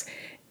Parks,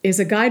 is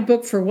a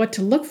guidebook for what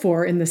to look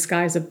for in the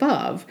skies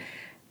above.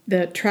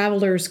 The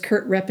Traveler's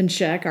Kurt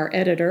Repenshek, our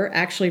editor,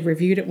 actually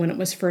reviewed it when it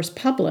was first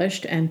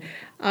published, and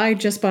I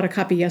just bought a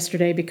copy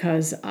yesterday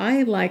because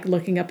I like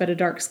looking up at a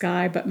dark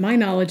sky, but my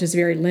knowledge is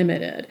very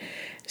limited.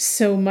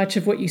 So much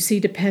of what you see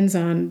depends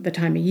on the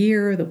time of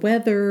year, the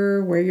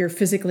weather, where you're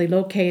physically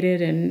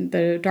located, and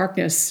the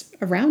darkness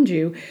around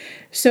you.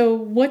 So,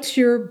 what's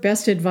your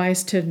best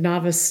advice to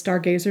novice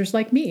stargazers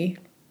like me?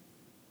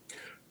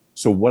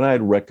 So, what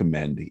I'd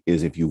recommend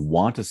is if you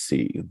want to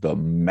see the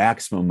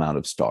maximum amount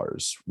of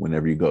stars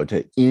whenever you go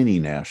to any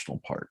national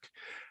park,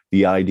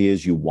 the idea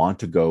is you want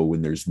to go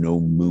when there's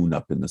no moon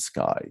up in the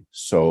sky.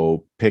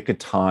 So, pick a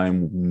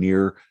time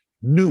near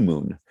new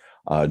moon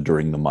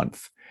during the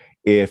month.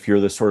 If you're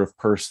the sort of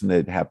person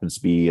that happens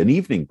to be an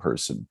evening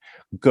person,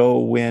 go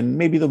when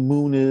maybe the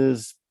moon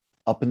is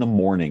up in the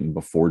morning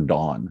before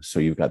dawn. So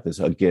you've got this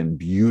again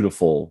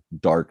beautiful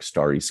dark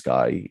starry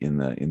sky in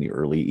the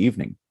early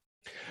evening.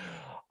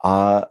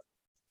 Uh,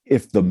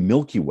 if the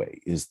Milky Way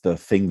is the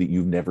thing that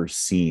you've never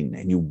seen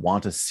and you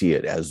want to see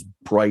it as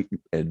bright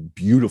and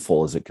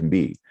beautiful as it can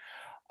be,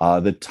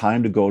 the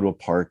time to go to a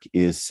park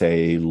is,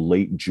 say,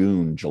 late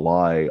June,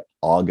 July,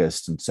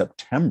 August, and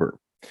September,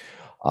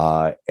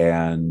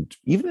 and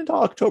even into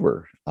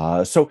October.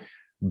 So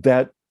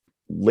that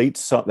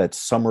that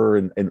summer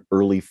and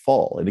early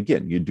fall. And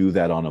again, you do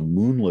that on a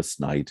moonless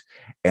night,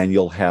 and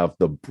you'll have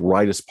the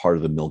brightest part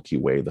of the Milky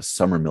Way, the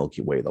summer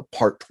Milky Way, the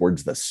part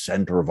towards the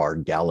center of our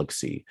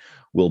galaxy,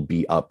 will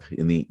be up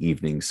in the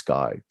evening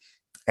sky,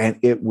 and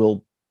it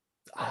will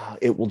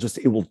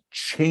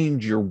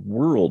change your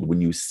world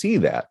when you see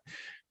that,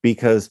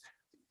 because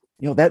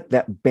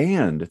that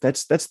band,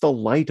 that's the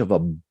light of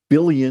 1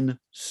 billion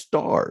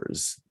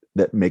stars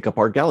that make up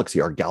our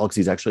galaxy. Our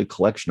galaxy is actually a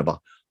collection of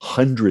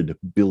 100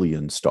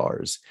 billion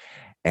stars.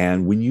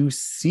 And when you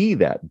see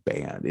that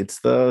band, it's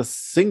the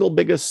single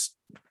biggest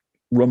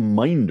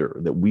reminder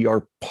that we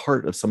are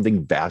part of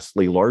something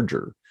vastly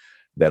larger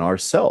than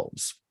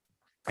ourselves.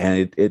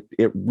 And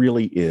it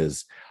really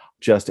is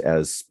just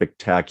as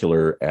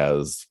spectacular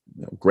as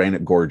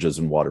granite gorges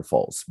and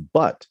waterfalls.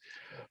 But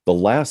the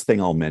last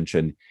thing I'll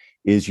mention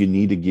is you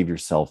need to give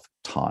yourself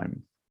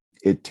time.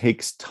 It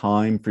takes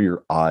time for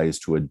your eyes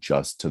to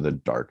adjust to the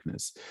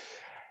darkness.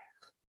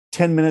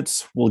 10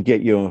 minutes will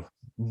get you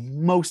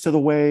most of the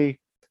way,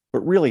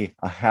 but really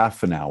a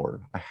half an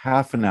hour. A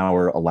half an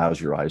hour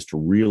allows your eyes to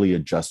really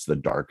adjust to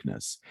the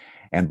darkness.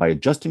 And by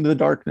adjusting to the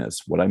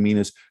darkness, what I mean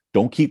is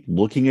don't keep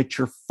looking at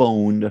your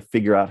phone to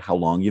figure out how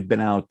long you've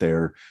been out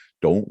there.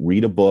 Don't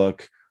read a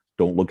book.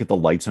 Don't look at the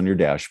lights on your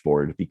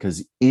dashboard,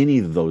 because any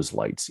of those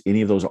lights,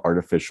 any of those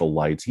artificial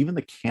lights, even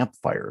the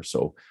campfire,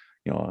 so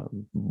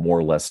more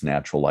or less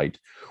natural light,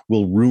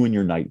 will ruin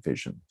your night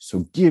vision.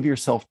 So give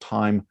yourself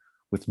time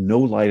with no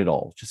light at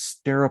all. Just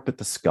stare up at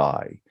the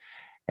sky.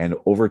 And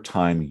over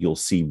time, you'll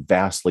see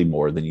vastly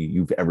more than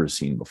you've ever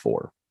seen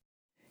before.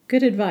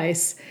 Good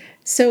advice.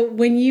 So,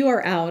 when you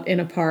are out in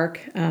a park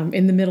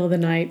in the middle of the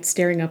night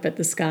staring up at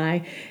the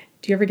sky,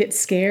 do you ever get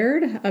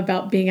scared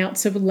about being out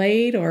so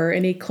late, or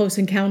any close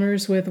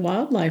encounters with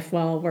wildlife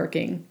while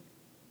working?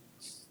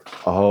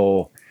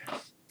 Oh,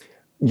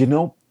 you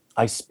know,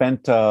 I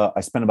spent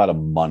about a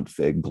month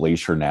at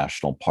Glacier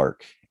National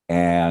Park,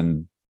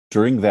 and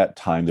during that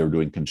time they were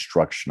doing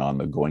construction on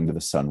the Going to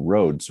the Sun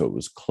Road, so it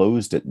was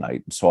closed at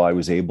night. So I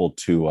was able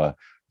to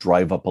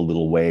drive up a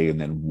little way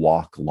and then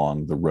walk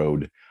along the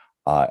road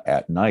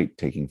at night,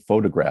 taking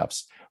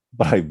photographs.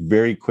 But I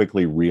very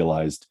quickly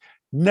realized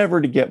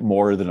never to get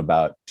more than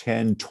about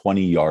 10,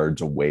 20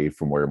 yards away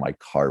from where my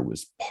car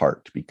was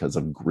parked because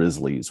of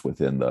grizzlies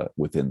within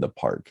the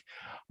park.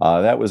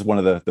 That was one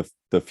of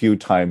the few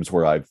times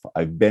where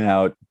I've been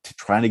out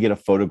trying to get a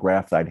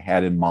photograph that I'd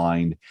had in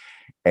mind,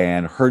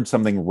 and heard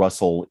something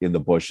rustle in the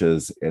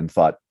bushes and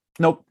thought,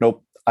 nope,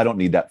 I don't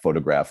need that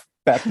photograph.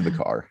 Back to the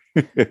car.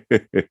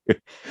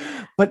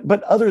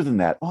 But other than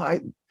that,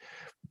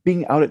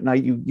 being out at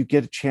night, you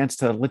get a chance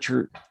to let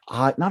your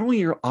not only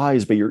your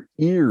eyes but your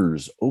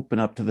ears open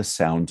up to the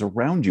sounds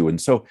around you.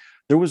 And so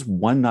there was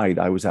one night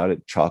I was out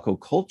at Chaco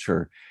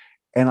Culture,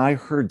 and I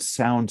heard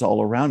sounds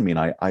all around me,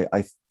 and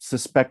I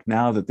suspect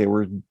now that they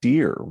were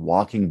deer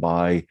walking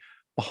by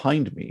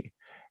behind me,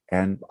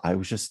 and I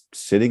was just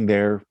sitting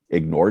there,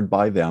 ignored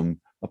by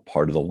them, a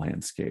part of the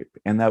landscape,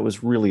 and that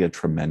was really a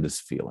tremendous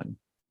feeling.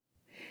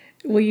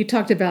 Well, you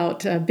talked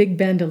about Big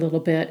Bend a little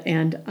bit,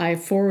 and I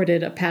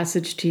forwarded a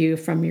passage to you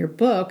from your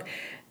book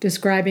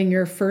describing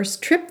your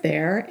first trip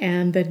there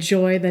and the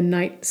joy the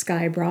night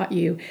sky brought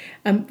you.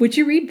 Would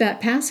you read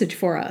that passage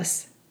for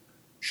us?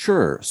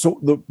 Sure. So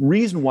the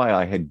reason why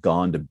I had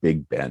gone to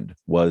Big Bend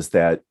was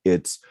that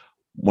it's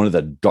one of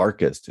the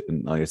darkest,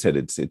 and like I said,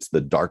 it's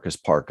the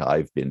darkest park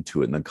I've been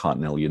to in the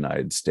continental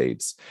United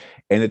States,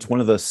 and it's one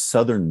of the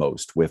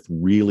southernmost with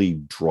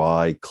really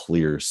dry,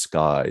 clear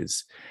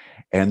skies.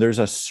 And there's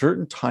a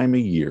certain time of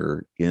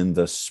year in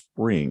the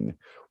spring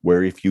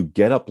where if you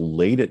get up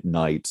late at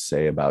night,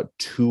 say about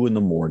 2 in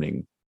the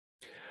morning,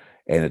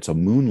 and it's a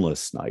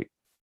moonless night,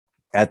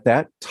 at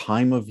that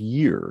time of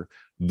year,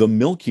 the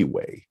Milky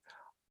Way,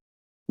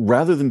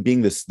 rather than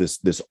being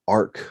this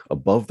arc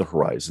above the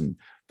horizon,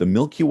 the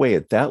Milky Way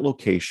at that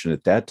location,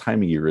 at that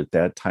time of year, at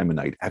that time of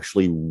night,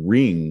 actually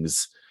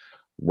rings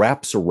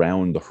wraps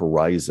around the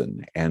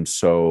horizon. And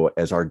so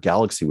as our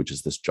galaxy, which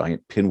is this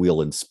giant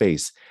pinwheel in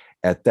space,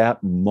 at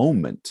that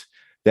moment,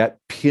 that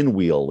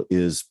pinwheel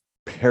is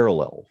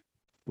parallel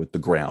with the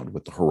ground,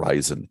 with the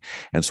horizon.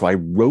 And so I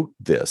wrote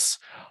this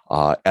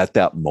at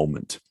that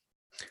moment.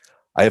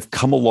 I have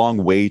come a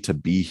long way to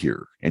be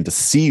here and to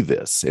see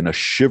this, and a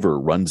shiver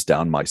runs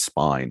down my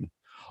spine.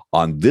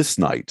 On this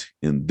night,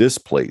 in this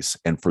place,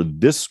 and for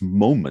this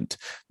moment,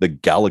 the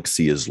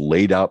galaxy is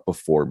laid out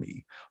before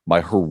me.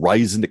 My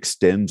horizon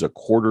extends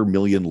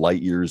 250,000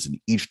 light years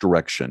in each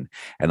direction,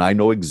 and I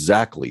know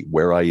exactly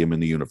where I am in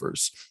the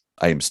universe.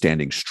 I am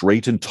standing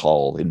straight and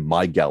tall in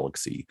my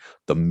galaxy,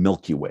 the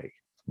Milky Way,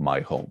 my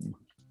home.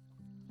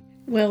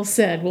 Well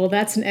said. Well,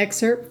 that's an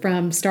excerpt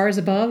from Stars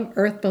Above,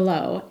 Earth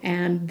Below.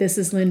 And this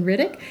is Lynn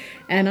Riddick,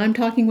 and I'm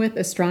talking with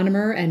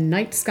astronomer and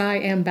night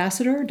sky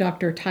ambassador,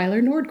 Dr.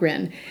 Tyler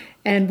Nordgren.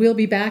 And we'll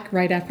be back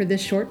right after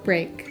this short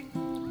break.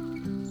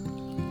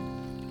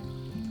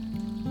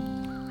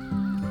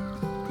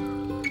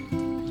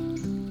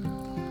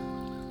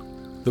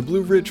 The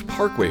Blue Ridge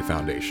Parkway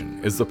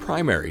Foundation is the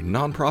primary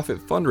nonprofit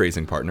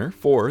fundraising partner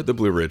for the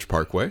Blue Ridge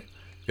Parkway.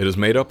 It is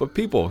made up of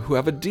people who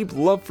have a deep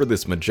love for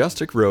this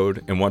majestic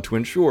road and want to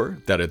ensure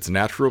that its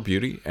natural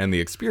beauty and the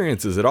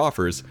experiences it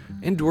offers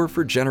endure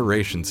for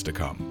generations to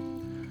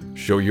come.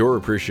 Show your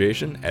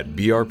appreciation at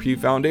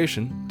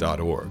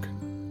brpfoundation.org.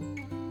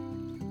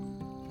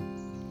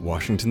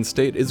 Washington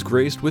State is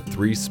graced with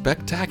 3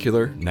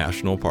 spectacular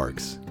national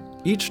parks,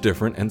 each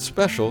different and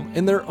special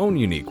in their own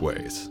unique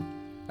ways.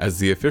 As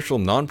the official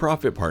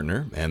nonprofit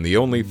partner and the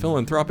only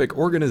philanthropic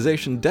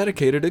organization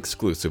dedicated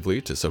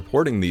exclusively to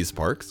supporting these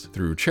parks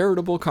through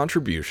charitable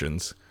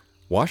contributions,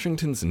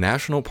 Washington's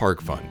National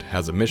Park Fund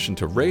has a mission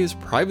to raise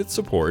private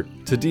support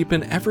to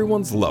deepen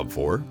everyone's love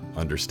for,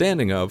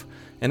 understanding of,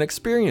 and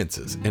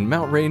experiences in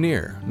Mount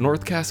Rainier,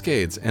 North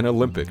Cascades, and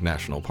Olympic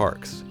National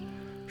Parks.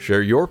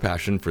 Share your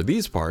passion for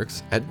these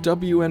parks at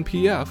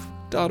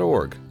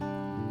WNPF.org.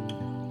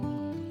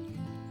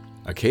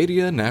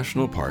 Acadia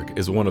National Park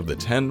is one of the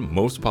 10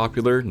 most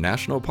popular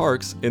national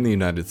parks in the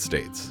United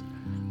States.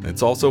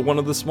 It's also one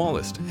of the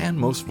smallest and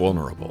most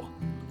vulnerable.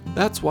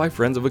 That's why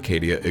Friends of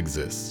Acadia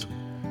exists.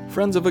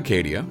 Friends of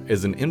Acadia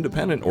is an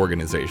independent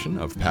organization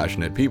of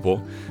passionate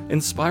people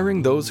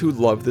inspiring those who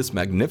love this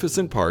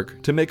magnificent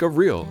park to make a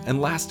real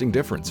and lasting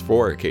difference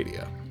for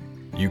Acadia.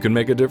 You can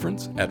make a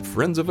difference at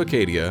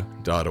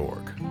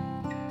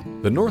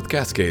friendsofacadia.org. The North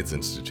Cascades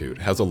Institute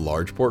has a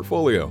large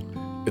portfolio.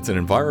 It's an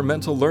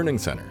environmental learning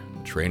center,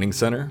 training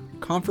center,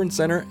 conference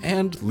center,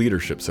 and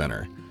leadership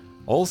center,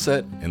 all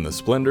set in the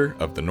splendor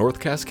of the North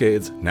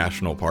Cascades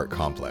National Park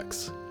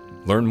Complex.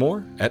 Learn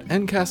more at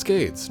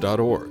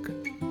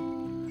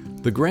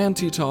ncascades.org. The Grand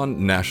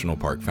Teton National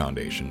Park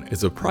Foundation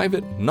is a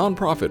private,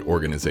 nonprofit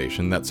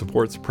organization that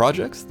supports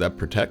projects that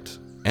protect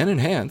and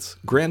enhance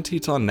Grand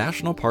Teton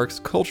National Park's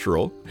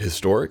cultural,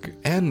 historic,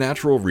 and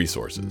natural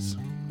resources.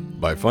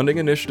 By funding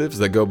initiatives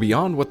that go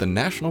beyond what the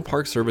National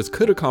Park Service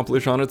could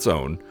accomplish on its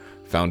own,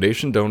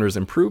 Foundation donors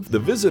improve the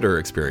visitor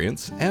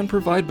experience and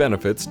provide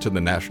benefits to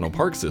the National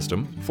Park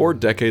System for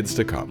decades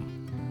to come.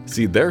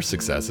 See their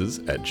successes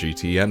at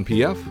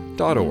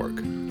gtnpf.org.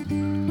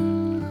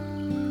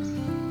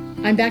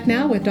 I'm back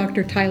now with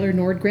Dr. Tyler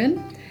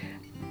Nordgren.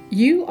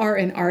 You are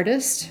an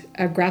artist,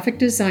 a graphic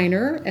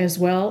designer, as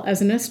well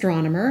as an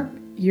astronomer.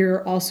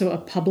 You're also a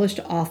published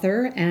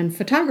author and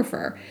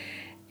photographer.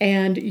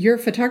 And your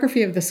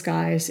photography of the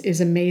skies is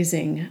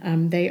amazing.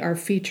 They are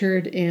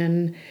featured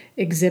in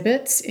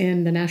exhibits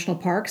in the national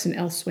parks and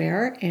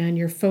elsewhere. And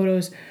your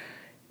photos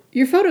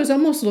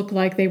almost look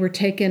like they were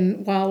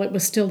taken while it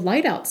was still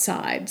light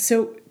outside.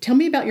 So tell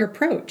me about your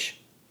approach.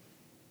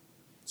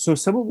 So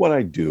some of what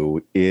I do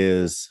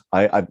is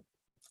I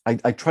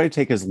try to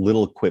take as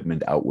little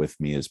equipment out with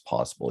me as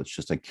possible. It's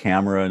just a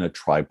camera and a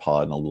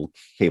tripod and a little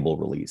cable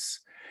release.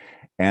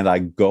 And I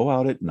go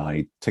out at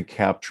night to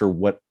capture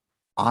what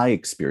I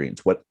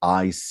experience, what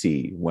I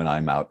see when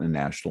I'm out in a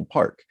national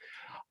park.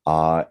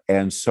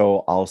 And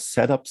so I'll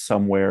set up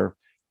somewhere,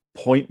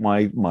 point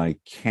my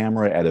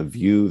camera at a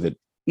view that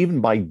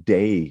even by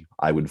day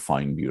I would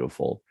find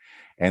beautiful.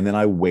 And then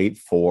I wait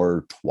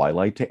for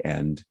twilight to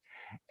end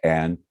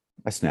and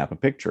I snap a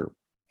picture.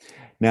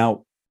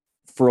 Now,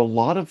 for a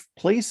lot of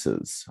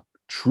places,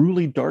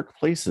 truly dark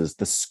places,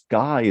 the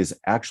sky is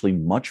actually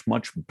much,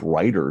 much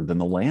brighter than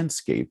the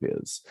landscape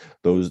is.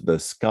 The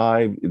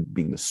sky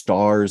being the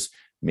stars,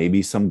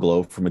 maybe some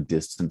glow from a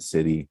distant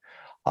city,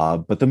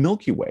 but the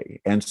Milky Way.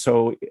 And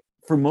so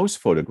for most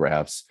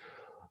photographs,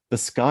 the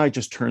sky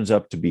just turns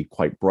up to be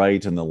quite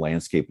bright and the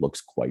landscape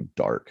looks quite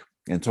dark.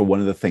 And so one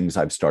of the things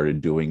I've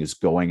started doing is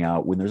going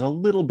out when there's a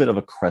little bit of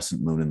a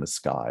crescent moon in the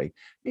sky,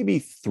 maybe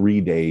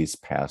 3 days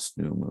past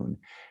new moon.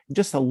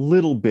 Just a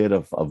little bit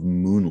of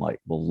moonlight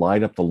will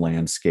light up the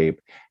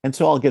landscape. And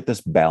so I'll get this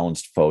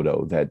balanced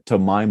photo that, to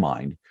my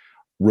mind,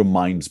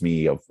 reminds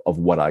me of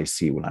what I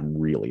see when I'm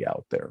really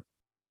out there.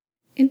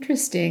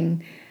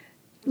 Interesting.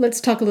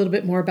 Let's talk a little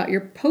bit more about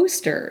your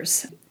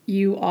posters.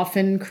 You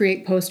often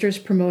create posters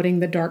promoting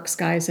the dark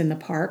skies in the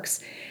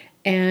parks.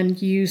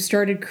 and you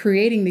started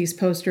creating these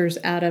posters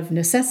out of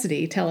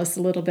necessity. Tell us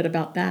a little bit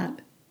about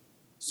that.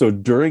 So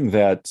during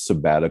that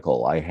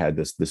sabbatical, I had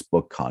this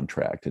book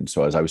contract. And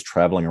so as I was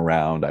traveling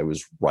around, I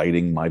was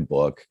writing my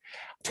book,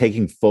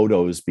 taking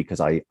photos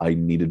because I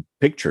needed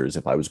pictures.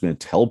 If I was going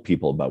to tell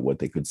people about what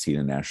they could see in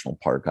a national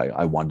park,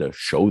 I wanted to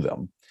show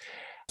them.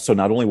 So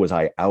not only was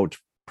I out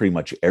pretty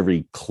much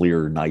every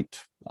clear night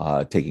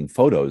taking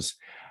photos,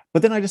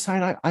 but then I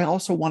decided I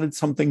also wanted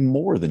something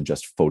more than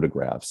just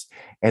photographs.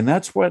 And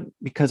that's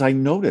because I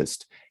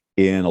noticed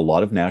in a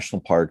lot of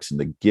national parks, in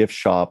the gift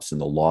shops, in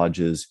the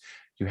lodges,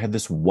 you had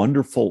this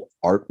wonderful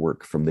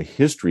artwork from the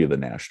history of the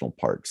national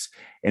parks.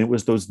 And it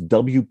was those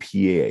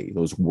WPA,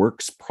 those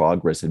Works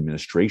Progress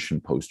Administration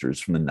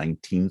posters from the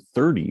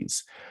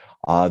 1930s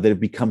that have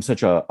become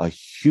such a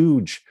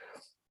huge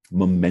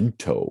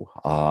memento,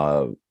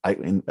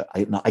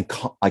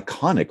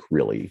 iconic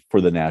really for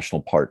the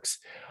national parks.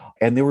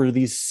 And there were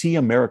these See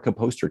America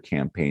poster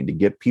campaign to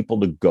get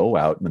people to go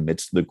out in the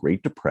midst of the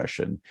Great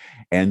Depression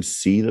and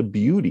see the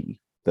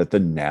beauty that the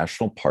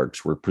national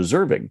parks were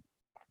preserving.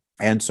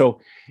 And so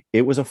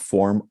it was a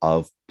form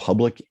of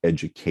public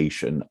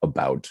education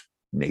about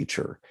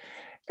nature.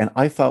 And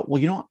I thought,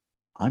 well,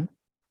 in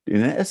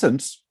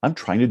essence, I'm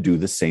trying to do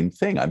the same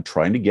thing. I'm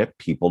trying to get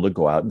people to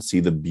go out and see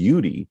the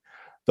beauty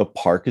the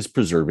park is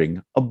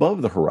preserving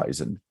above the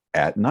horizon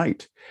at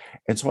night.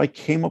 And so I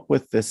came up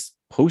with this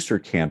poster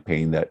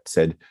campaign that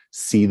said,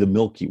 See the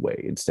Milky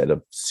Way instead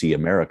of See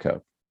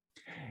America.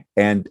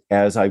 And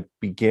as I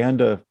began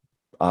to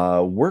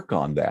work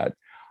on that,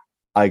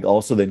 I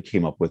also then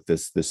came up with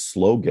this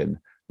slogan,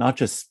 not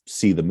just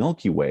see the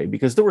Milky Way,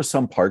 because there were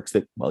some parks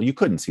that, well, you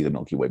couldn't see the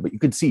Milky Way, but you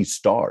could see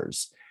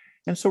stars.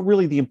 And so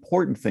really the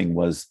important thing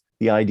was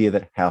the idea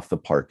that half the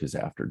park is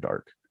after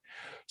dark.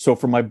 So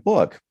for my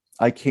book,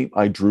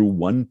 I drew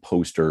one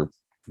poster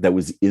that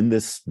was in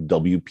this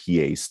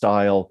WPA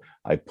style.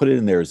 I put it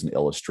in there as an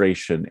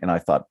illustration, and I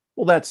thought,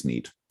 well, that's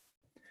neat.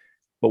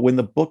 But when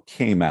the book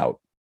came out,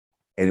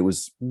 and it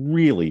was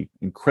really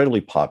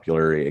incredibly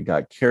popular, it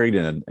got carried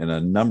in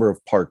a number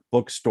of park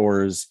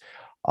bookstores,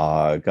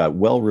 got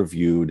well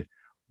reviewed.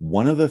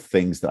 One of the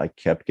things that I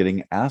kept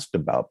getting asked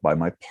about by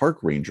my park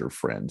ranger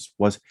friends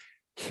was,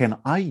 can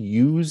I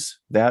use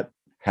that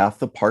half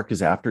the park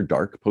is after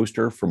dark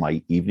poster for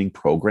my evening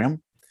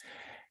program?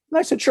 And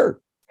I said, sure,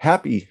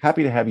 happy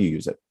to have you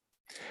use it.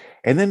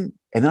 And then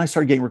I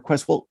started getting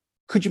requests, well,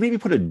 could you maybe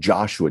put a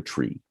Joshua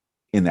tree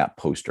in that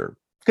poster?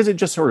 Because it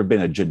just sort of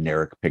been a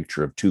generic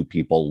picture of two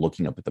people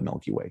looking up at the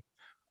Milky Way.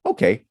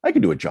 Okay, I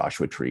could do a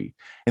Joshua tree.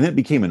 And then it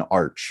became an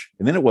arch.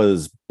 And then it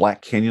was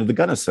Black Canyon of the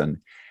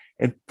Gunnison.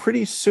 And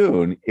pretty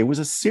soon it was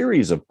a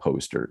series of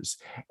posters.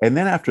 And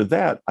then after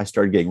that, I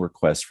started getting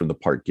requests from the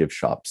park gift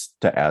shops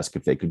to ask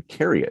if they could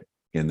carry it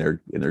in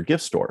their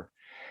gift store.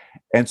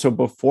 And so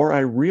before I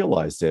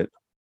realized it,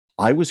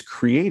 I was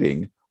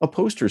creating a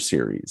poster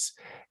series.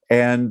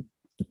 And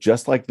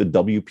just like the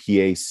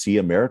WPA See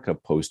America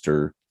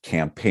poster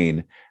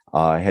campaign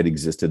had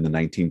existed in the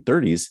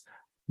 1930s,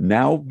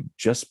 now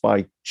just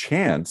by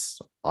chance,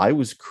 I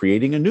was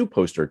creating a new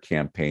poster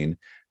campaign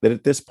that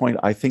at this point,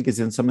 I think is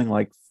in something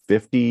like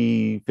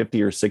 50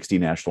 or 60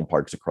 national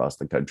parks across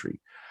the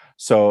country.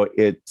 So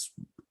it's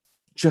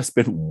just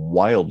been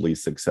wildly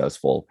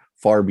successful,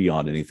 far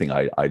beyond anything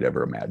I'd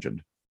ever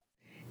imagined.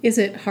 Is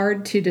it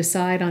hard to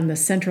decide on the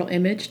central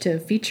image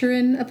to feature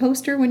in a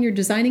poster when you're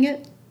designing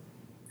it?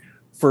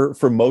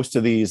 For most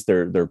of these,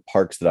 they're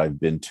parks that I've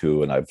been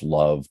to and I've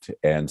loved.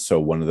 And so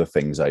one of the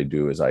things I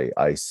do is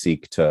I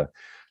seek to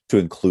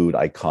include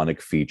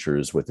iconic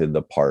features within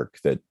the park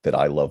that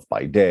I love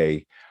by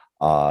day,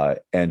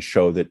 and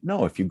show that,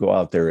 no, if you go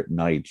out there at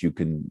night,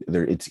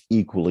 it's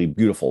equally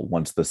beautiful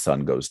once the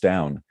sun goes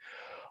down.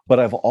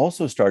 But I've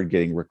also started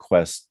getting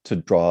requests to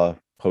draw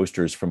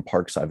posters from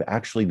parks I've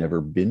actually never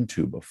been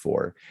to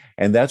before.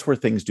 And that's where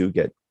things do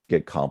get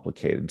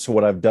complicated. So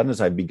what I've done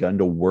is I've begun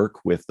to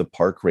work with the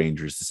park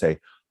rangers to say,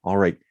 all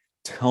right,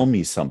 tell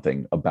me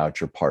something about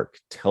your park.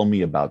 Tell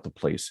me about the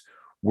place.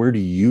 Where do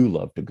you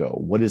love to go?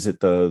 What is it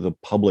the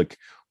public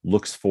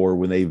looks for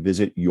when they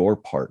visit your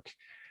park?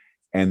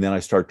 And then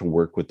I start to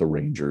work with the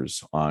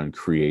rangers on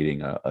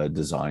creating a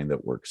design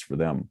that works for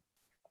them.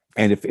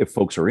 And if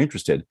folks are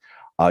interested,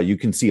 you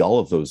can see all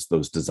of those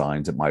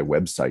designs at my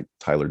website,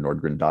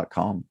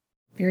 tylernordgren.com.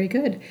 Very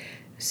good.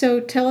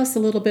 So tell us a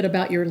little bit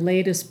about your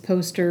latest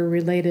poster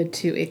related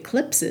to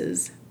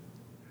eclipses.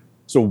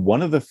 So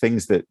one of the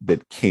things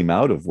that came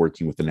out of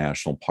working with the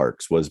national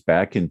parks was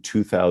back in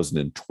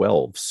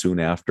 2012, soon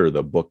after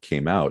the book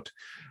came out,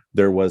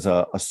 there was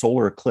a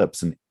solar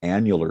eclipse, an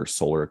annular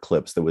solar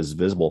eclipse that was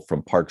visible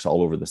from parks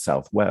all over the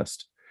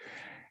Southwest.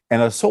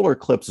 And a solar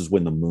eclipse is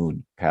when the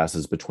moon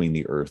passes between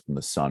the Earth and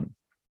the sun.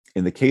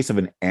 In the case of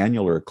an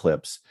annular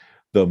eclipse,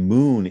 the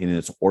moon in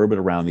its orbit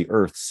around the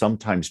Earth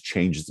sometimes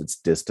changes its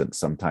distance.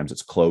 Sometimes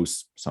it's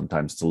close,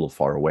 sometimes it's a little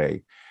far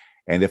away.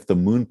 And if the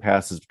moon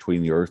passes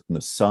between the Earth and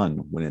the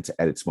sun when it's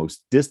at its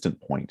most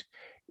distant point,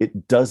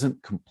 it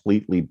doesn't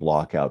completely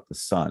block out the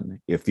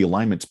sun. If the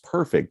alignment's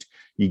perfect,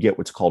 you get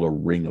what's called a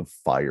ring of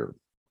fire.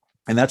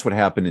 And that's what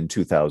happened in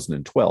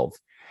 2012.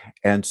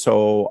 And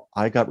so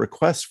I got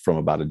requests from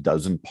about a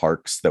dozen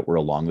parks that were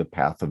along the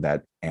path of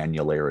that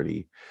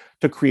annularity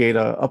to create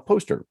a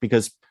poster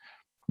because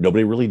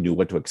nobody really knew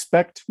what to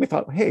expect. We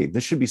thought, hey,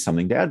 this should be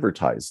something to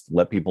advertise,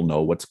 let people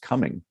know what's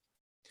coming.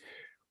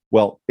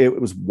 Well,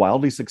 it was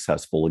wildly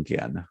successful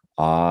again.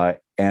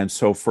 And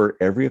so for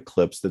every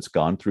eclipse that's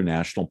gone through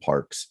national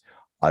parks,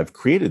 I've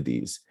created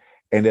these.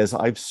 And as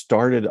I've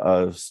started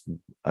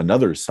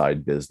another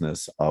side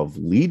business of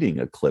leading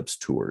eclipse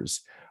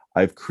tours,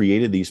 I've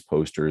created these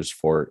posters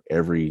for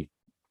every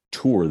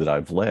tour that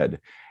I've led.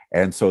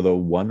 And so the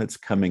one that's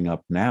coming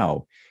up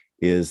now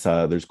is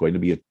there's going to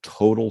be a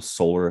total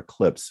solar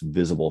eclipse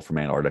visible from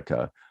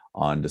Antarctica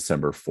on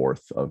December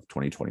 4th of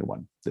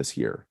 2021 this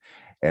year.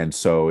 And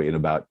so in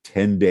about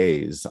 10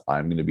 days,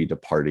 I'm going to be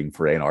departing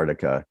for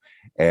Antarctica.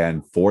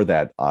 And for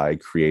that, I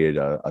created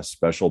a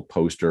special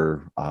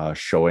poster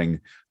showing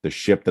the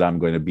ship that I'm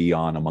going to be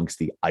on amongst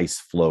the ice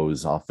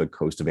floes off the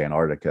coast of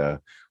Antarctica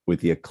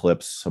with the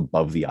eclipse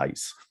above the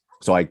ice.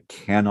 So I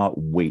cannot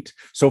wait.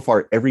 So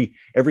far, every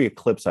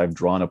eclipse I've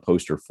drawn a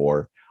poster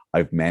for,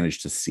 I've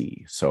managed to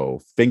see.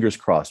 So fingers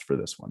crossed for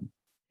this one.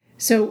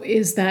 So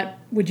is that,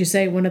 would you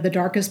say, one of the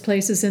darkest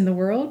places in the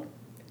world?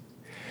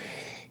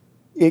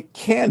 It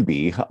can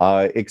be,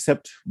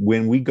 except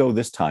when we go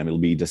this time, it'll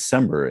be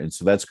December. And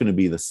so that's going to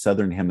be the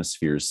Southern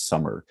Hemisphere's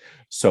summer.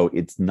 So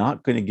it's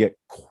not going to get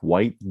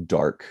quite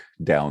dark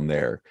down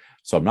there.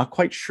 So I'm not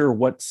quite sure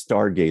what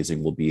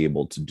stargazing we'll be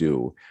able to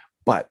do.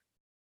 But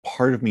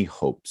part of me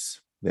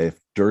hopes that if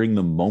during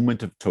the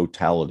moment of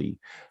totality,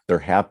 there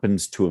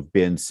happens to have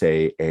been,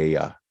 say,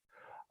 an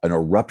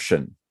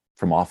eruption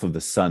from off of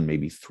the sun,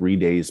 maybe 3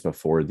 days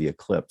before the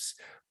eclipse,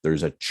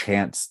 there's a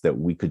chance that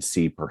we could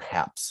see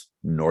perhaps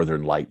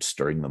northern lights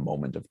during the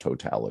moment of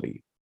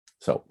totality.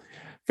 So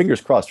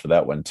fingers crossed for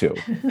that one too.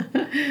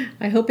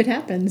 I hope it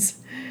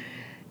happens.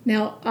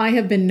 Now, I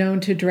have been known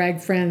to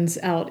drag friends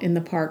out in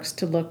the parks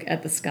to look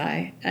at the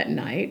sky at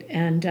night,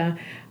 and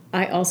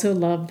I also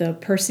love the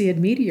Perseid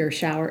meteor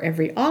shower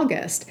every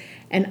August.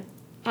 And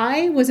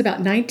I was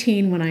about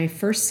 19 when I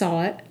first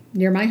saw it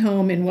near my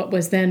home in what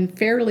was then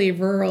fairly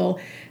rural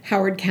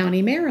Howard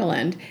County,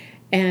 Maryland.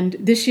 And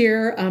this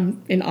year,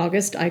 in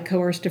August, I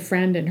coerced a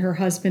friend and her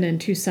husband and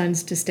 2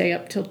 sons to stay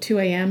up till 2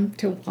 a.m.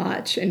 to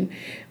watch. And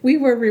we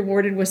were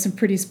rewarded with some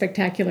pretty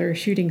spectacular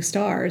shooting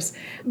stars.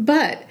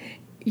 But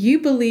you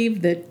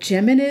believe the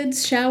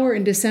Geminids shower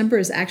in December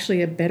is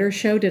actually a better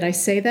show. Did I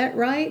say that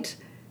right?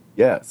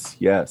 Yes,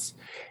 yes.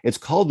 It's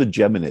called the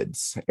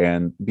Geminids.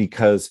 And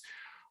because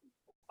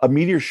a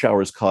meteor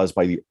shower is caused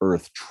by the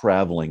Earth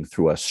traveling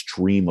through a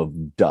stream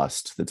of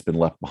dust that's been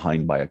left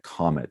behind by a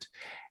comet.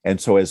 And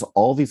so as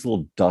all these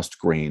little dust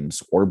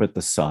grains orbit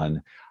the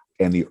sun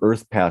and the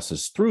Earth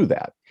passes through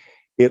that,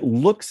 it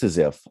looks as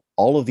if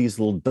all of these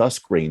little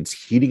dust grains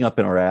heating up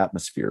in our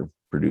atmosphere,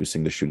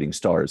 producing the shooting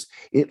stars,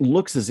 it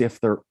looks as if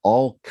they're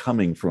all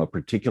coming from a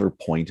particular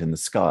point in the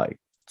sky.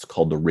 It's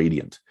called the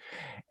radiant.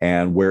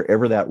 And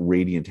wherever that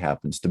radiant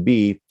happens to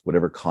be,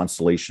 whatever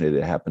constellation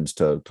it happens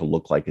to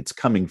look like it's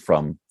coming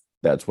from,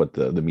 that's what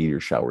the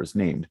meteor shower is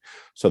named.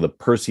 So the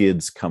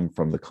Perseids come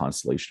from the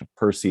constellation of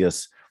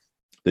Perseus.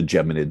 The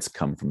Geminids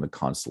come from the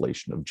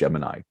constellation of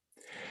Gemini.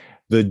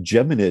 The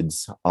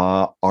Geminids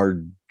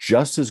are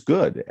just as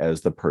good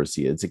as the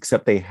Perseids,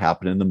 except they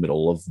happen in the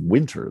middle of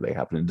winter. They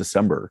happen in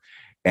December.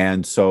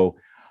 And so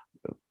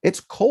it's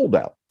cold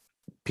out.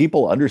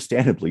 People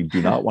understandably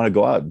do not want to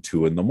go out at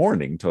 2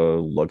 a.m. to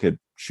look at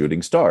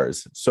shooting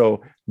stars.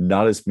 So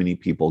not as many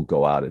people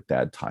go out at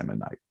that time of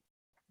night.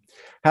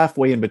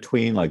 Halfway in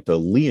between, like the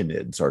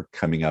Leonids are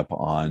coming up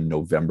on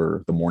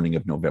the morning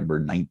of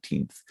November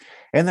 19th.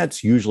 And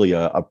that's usually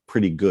a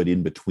pretty good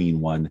in-between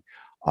one.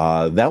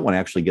 That one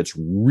actually gets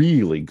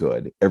really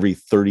good every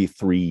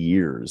 33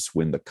 years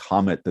when the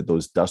comet that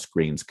those dust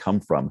grains come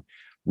from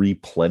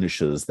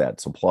replenishes that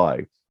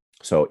supply.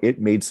 So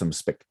it made some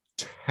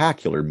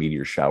spectacular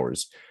meteor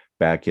showers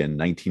back in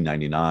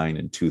 1999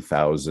 and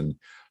 2000.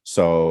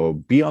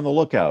 So be on the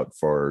lookout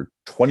for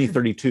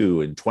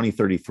 2032 and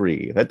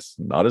 2033. That's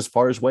not as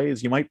far away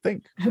as you might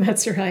think.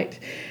 That's right.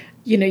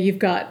 You know, you've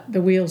got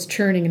the wheels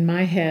churning in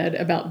my head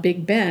about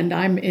Big Bend.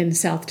 I'm in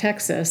South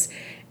Texas,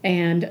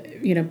 and,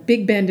 you know,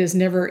 Big Bend is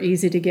never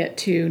easy to get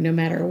to no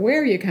matter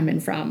where you're coming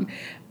from.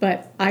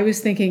 But I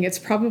was thinking it's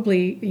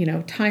probably, you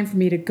know, time for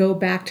me to go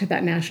back to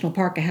that national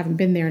park. I haven't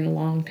been there in a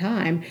long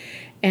time.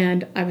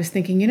 And I was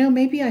thinking, you know,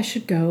 maybe I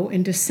should go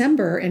in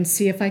December and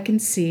see if I can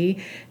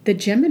see the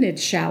Geminid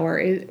shower.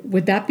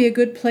 Would that be a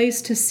good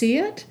place to see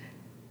it?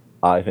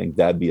 I think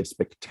that'd be a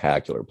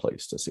spectacular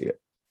place to see it.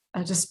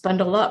 I'll just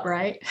bundle up,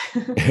 right?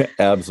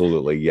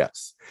 Absolutely,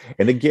 yes.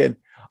 And again,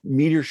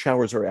 meteor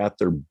showers are at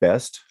their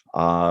best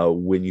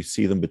when you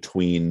see them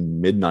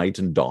between midnight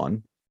and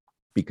dawn,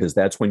 because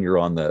that's when you're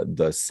on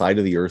the side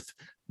of the Earth,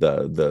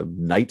 the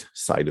night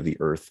side of the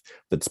Earth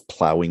that's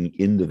plowing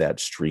into that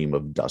stream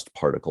of dust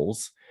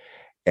particles.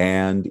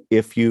 And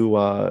if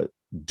you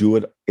do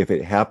it, if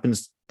it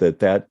happens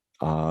that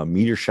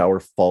meteor shower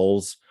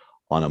falls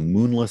on a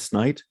moonless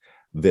night,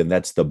 then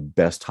that's the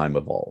best time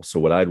of all. So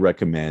what I'd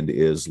recommend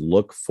is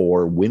look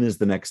for when is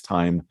the next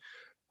time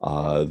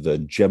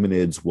the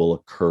Geminids will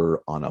occur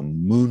on a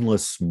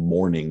moonless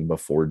morning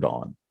before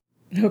dawn.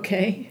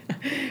 Okay.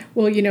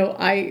 Well,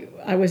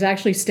 I was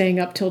actually staying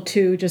up till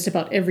 2 just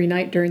about every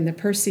night during the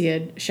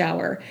Perseid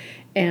shower,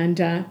 and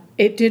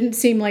it didn't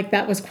seem like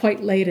that was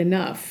quite late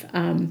enough.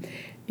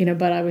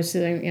 But I was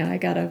saying, I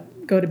got to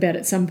go to bed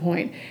at some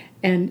point.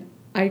 And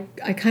I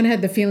kind of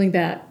had the feeling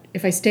that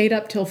if I stayed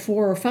up till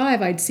 4 or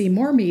 5, I'd see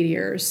more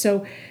meteors.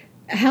 So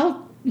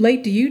how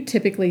late do you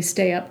typically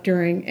stay up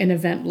during an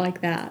event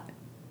like that?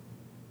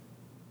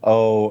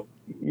 Oh,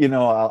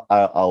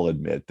 I'll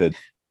admit that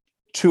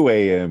 2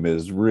 a.m.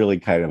 is really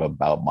kind of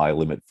about my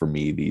limit for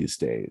me these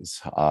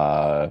days.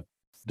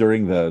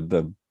 During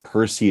the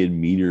Perseid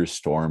meteor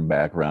storm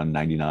back around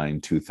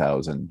 99,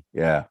 2000,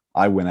 yeah,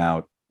 I went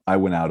out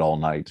all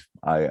night.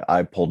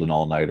 I pulled an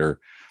all-nighter,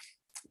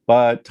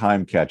 but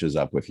time catches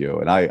up with you.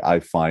 And I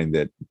find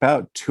that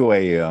about 2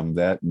 a.m.,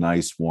 that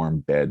nice warm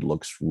bed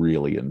looks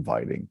really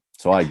inviting.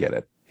 So I get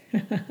it.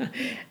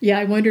 Yeah,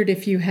 I wondered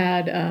if you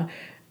had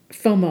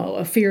FOMO,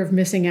 a fear of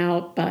missing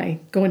out by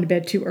going to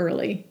bed too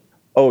early.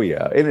 Oh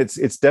yeah, and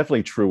it's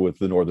definitely true with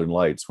the Northern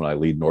Lights when I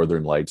lead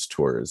Northern Lights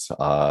tours.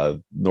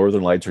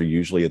 Northern Lights are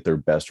usually at their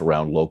best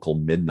around local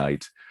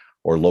midnight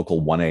or local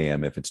 1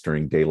 a.m. if it's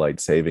during daylight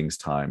savings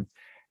time.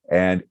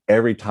 And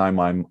every time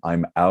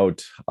I'm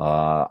out,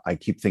 I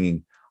keep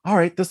thinking, all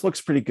right, this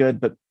looks pretty good,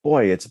 but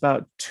boy, it's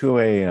about 2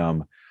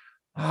 a.m.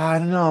 I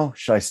don't know,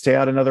 should I stay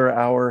out another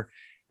hour?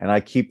 And I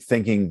keep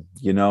thinking,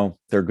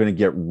 they're going to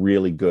get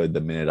really good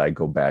the minute I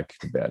go back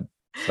to bed.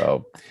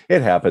 So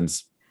it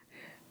happens.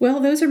 Well,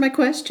 those are my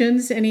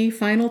questions. Any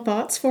final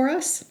thoughts for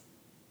us?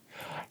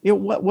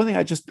 One thing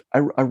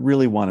I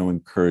really want to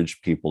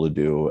encourage people to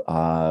do,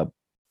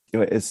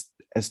 as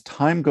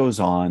time goes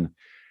on,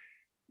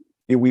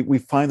 we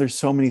find there's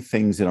so many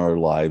things in our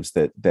lives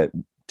that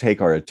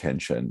take our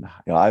attention.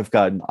 I've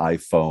got an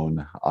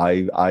iPhone.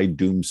 I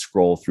doom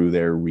scroll through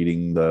there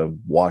reading the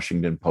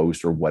Washington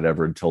Post or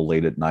whatever until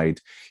late at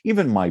night.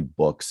 Even my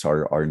books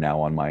are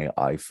now on my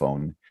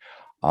iPhone.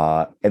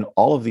 And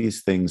all of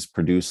these things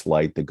produce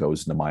light that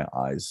goes into my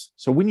eyes.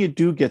 So when you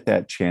do get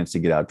that chance to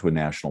get out to a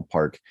national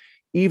park,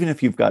 even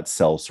if you've got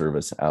cell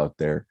service out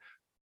there,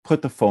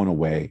 put the phone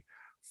away,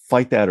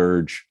 fight that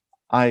urge.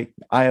 I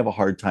have a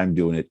hard time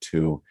doing it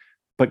too,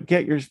 but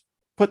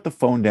put the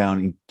phone down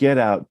and get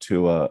out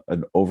to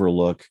an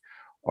overlook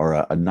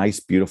or a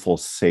nice, beautiful,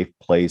 safe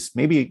place,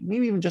 maybe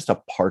even just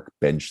a park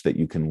bench that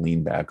you can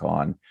lean back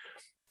on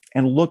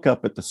and look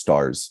up at the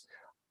stars.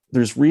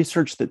 There's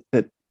research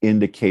that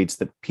indicates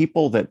that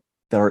people that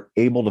are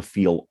able to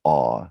feel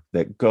awe,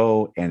 that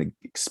go and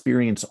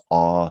experience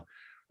awe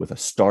with a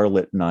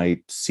starlit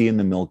night, seeing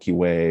the Milky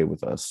Way,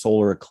 with a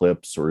solar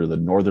eclipse or the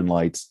Northern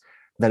Lights,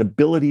 that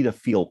ability to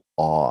feel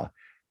awe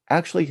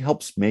actually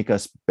helps make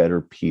us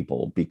better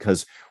people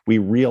because we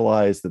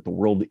realize that the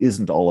world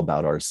isn't all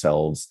about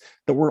ourselves,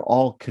 that we're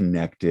all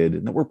connected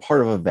and that we're part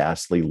of a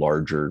vastly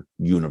larger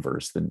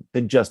universe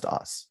than just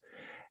us.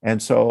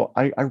 And so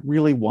I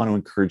really want to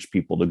encourage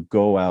people to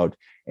go out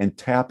and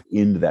tap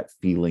into that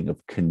feeling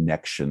of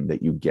connection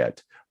that you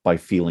get by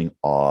feeling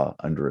awe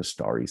under a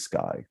starry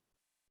sky.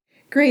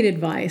 Great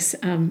advice.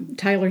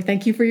 Tyler,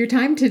 thank you for your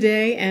time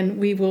today, and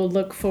we will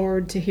look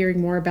forward to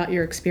hearing more about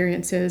your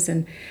experiences,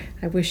 and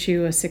I wish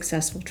you a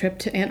successful trip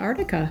to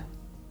Antarctica.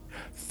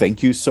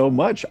 Thank you so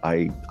much.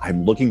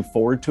 I'm looking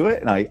forward to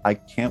it, and I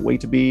can't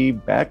wait to be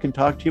back and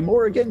talk to you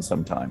more again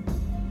sometime.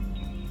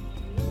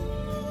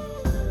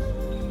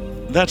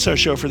 That's our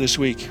show for this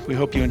week. We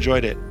hope you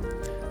enjoyed it.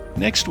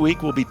 Next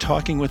week, we'll be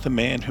talking with a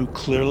man who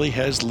clearly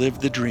has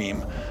lived the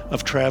dream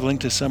of traveling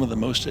to some of the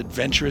most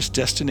adventurous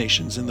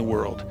destinations in the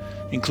world,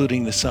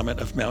 including the summit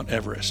of Mount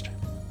Everest.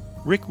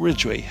 Rick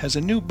Ridgway has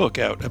a new book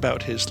out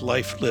about his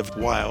life lived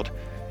wild,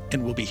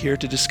 and we'll be here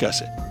to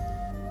discuss it.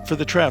 For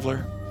The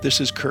Traveler,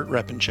 this is Kurt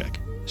Repenchek.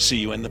 See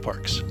you in the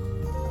parks.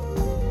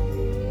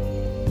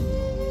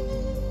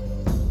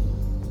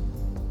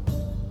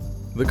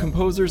 The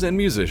composers and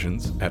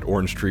musicians at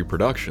Orange Tree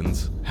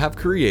Productions have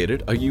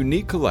created a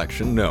unique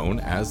collection known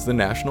as the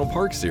National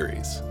Park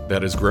Series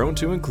that has grown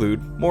to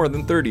include more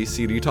than 30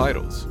 CD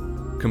titles.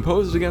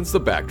 Composed against the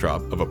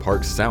backdrop of a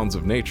park's sounds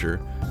of nature,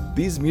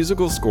 these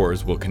musical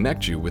scores will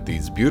connect you with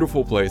these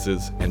beautiful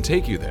places and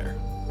take you there,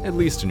 at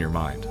least in your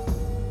mind.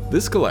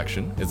 This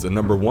collection is the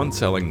 #1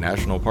 selling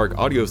National Park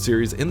audio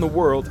series in the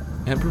world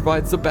and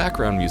provides the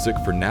background music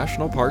for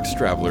National Parks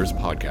Travelers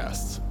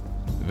podcasts.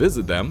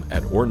 Visit them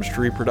at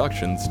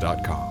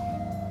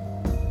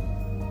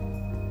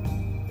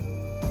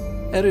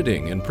orangetreeproductions.com.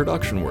 Editing and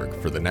production work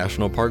for the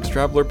National Parks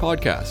Traveler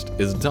podcast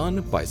is done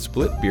by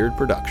Splitbeard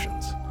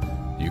Productions.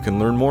 You can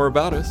learn more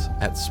about us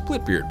at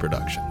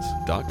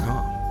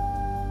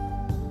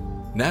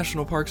splitbeardproductions.com.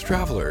 National Parks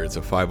Traveler is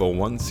a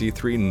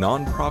 501c3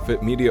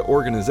 nonprofit media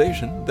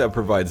organization that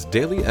provides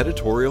daily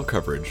editorial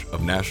coverage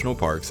of national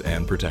parks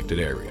and protected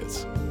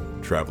areas.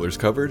 Traveler's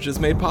coverage is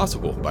made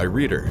possible by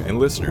reader and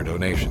listener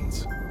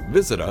donations.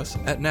 Visit us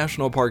at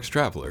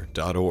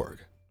nationalparkstraveler.org.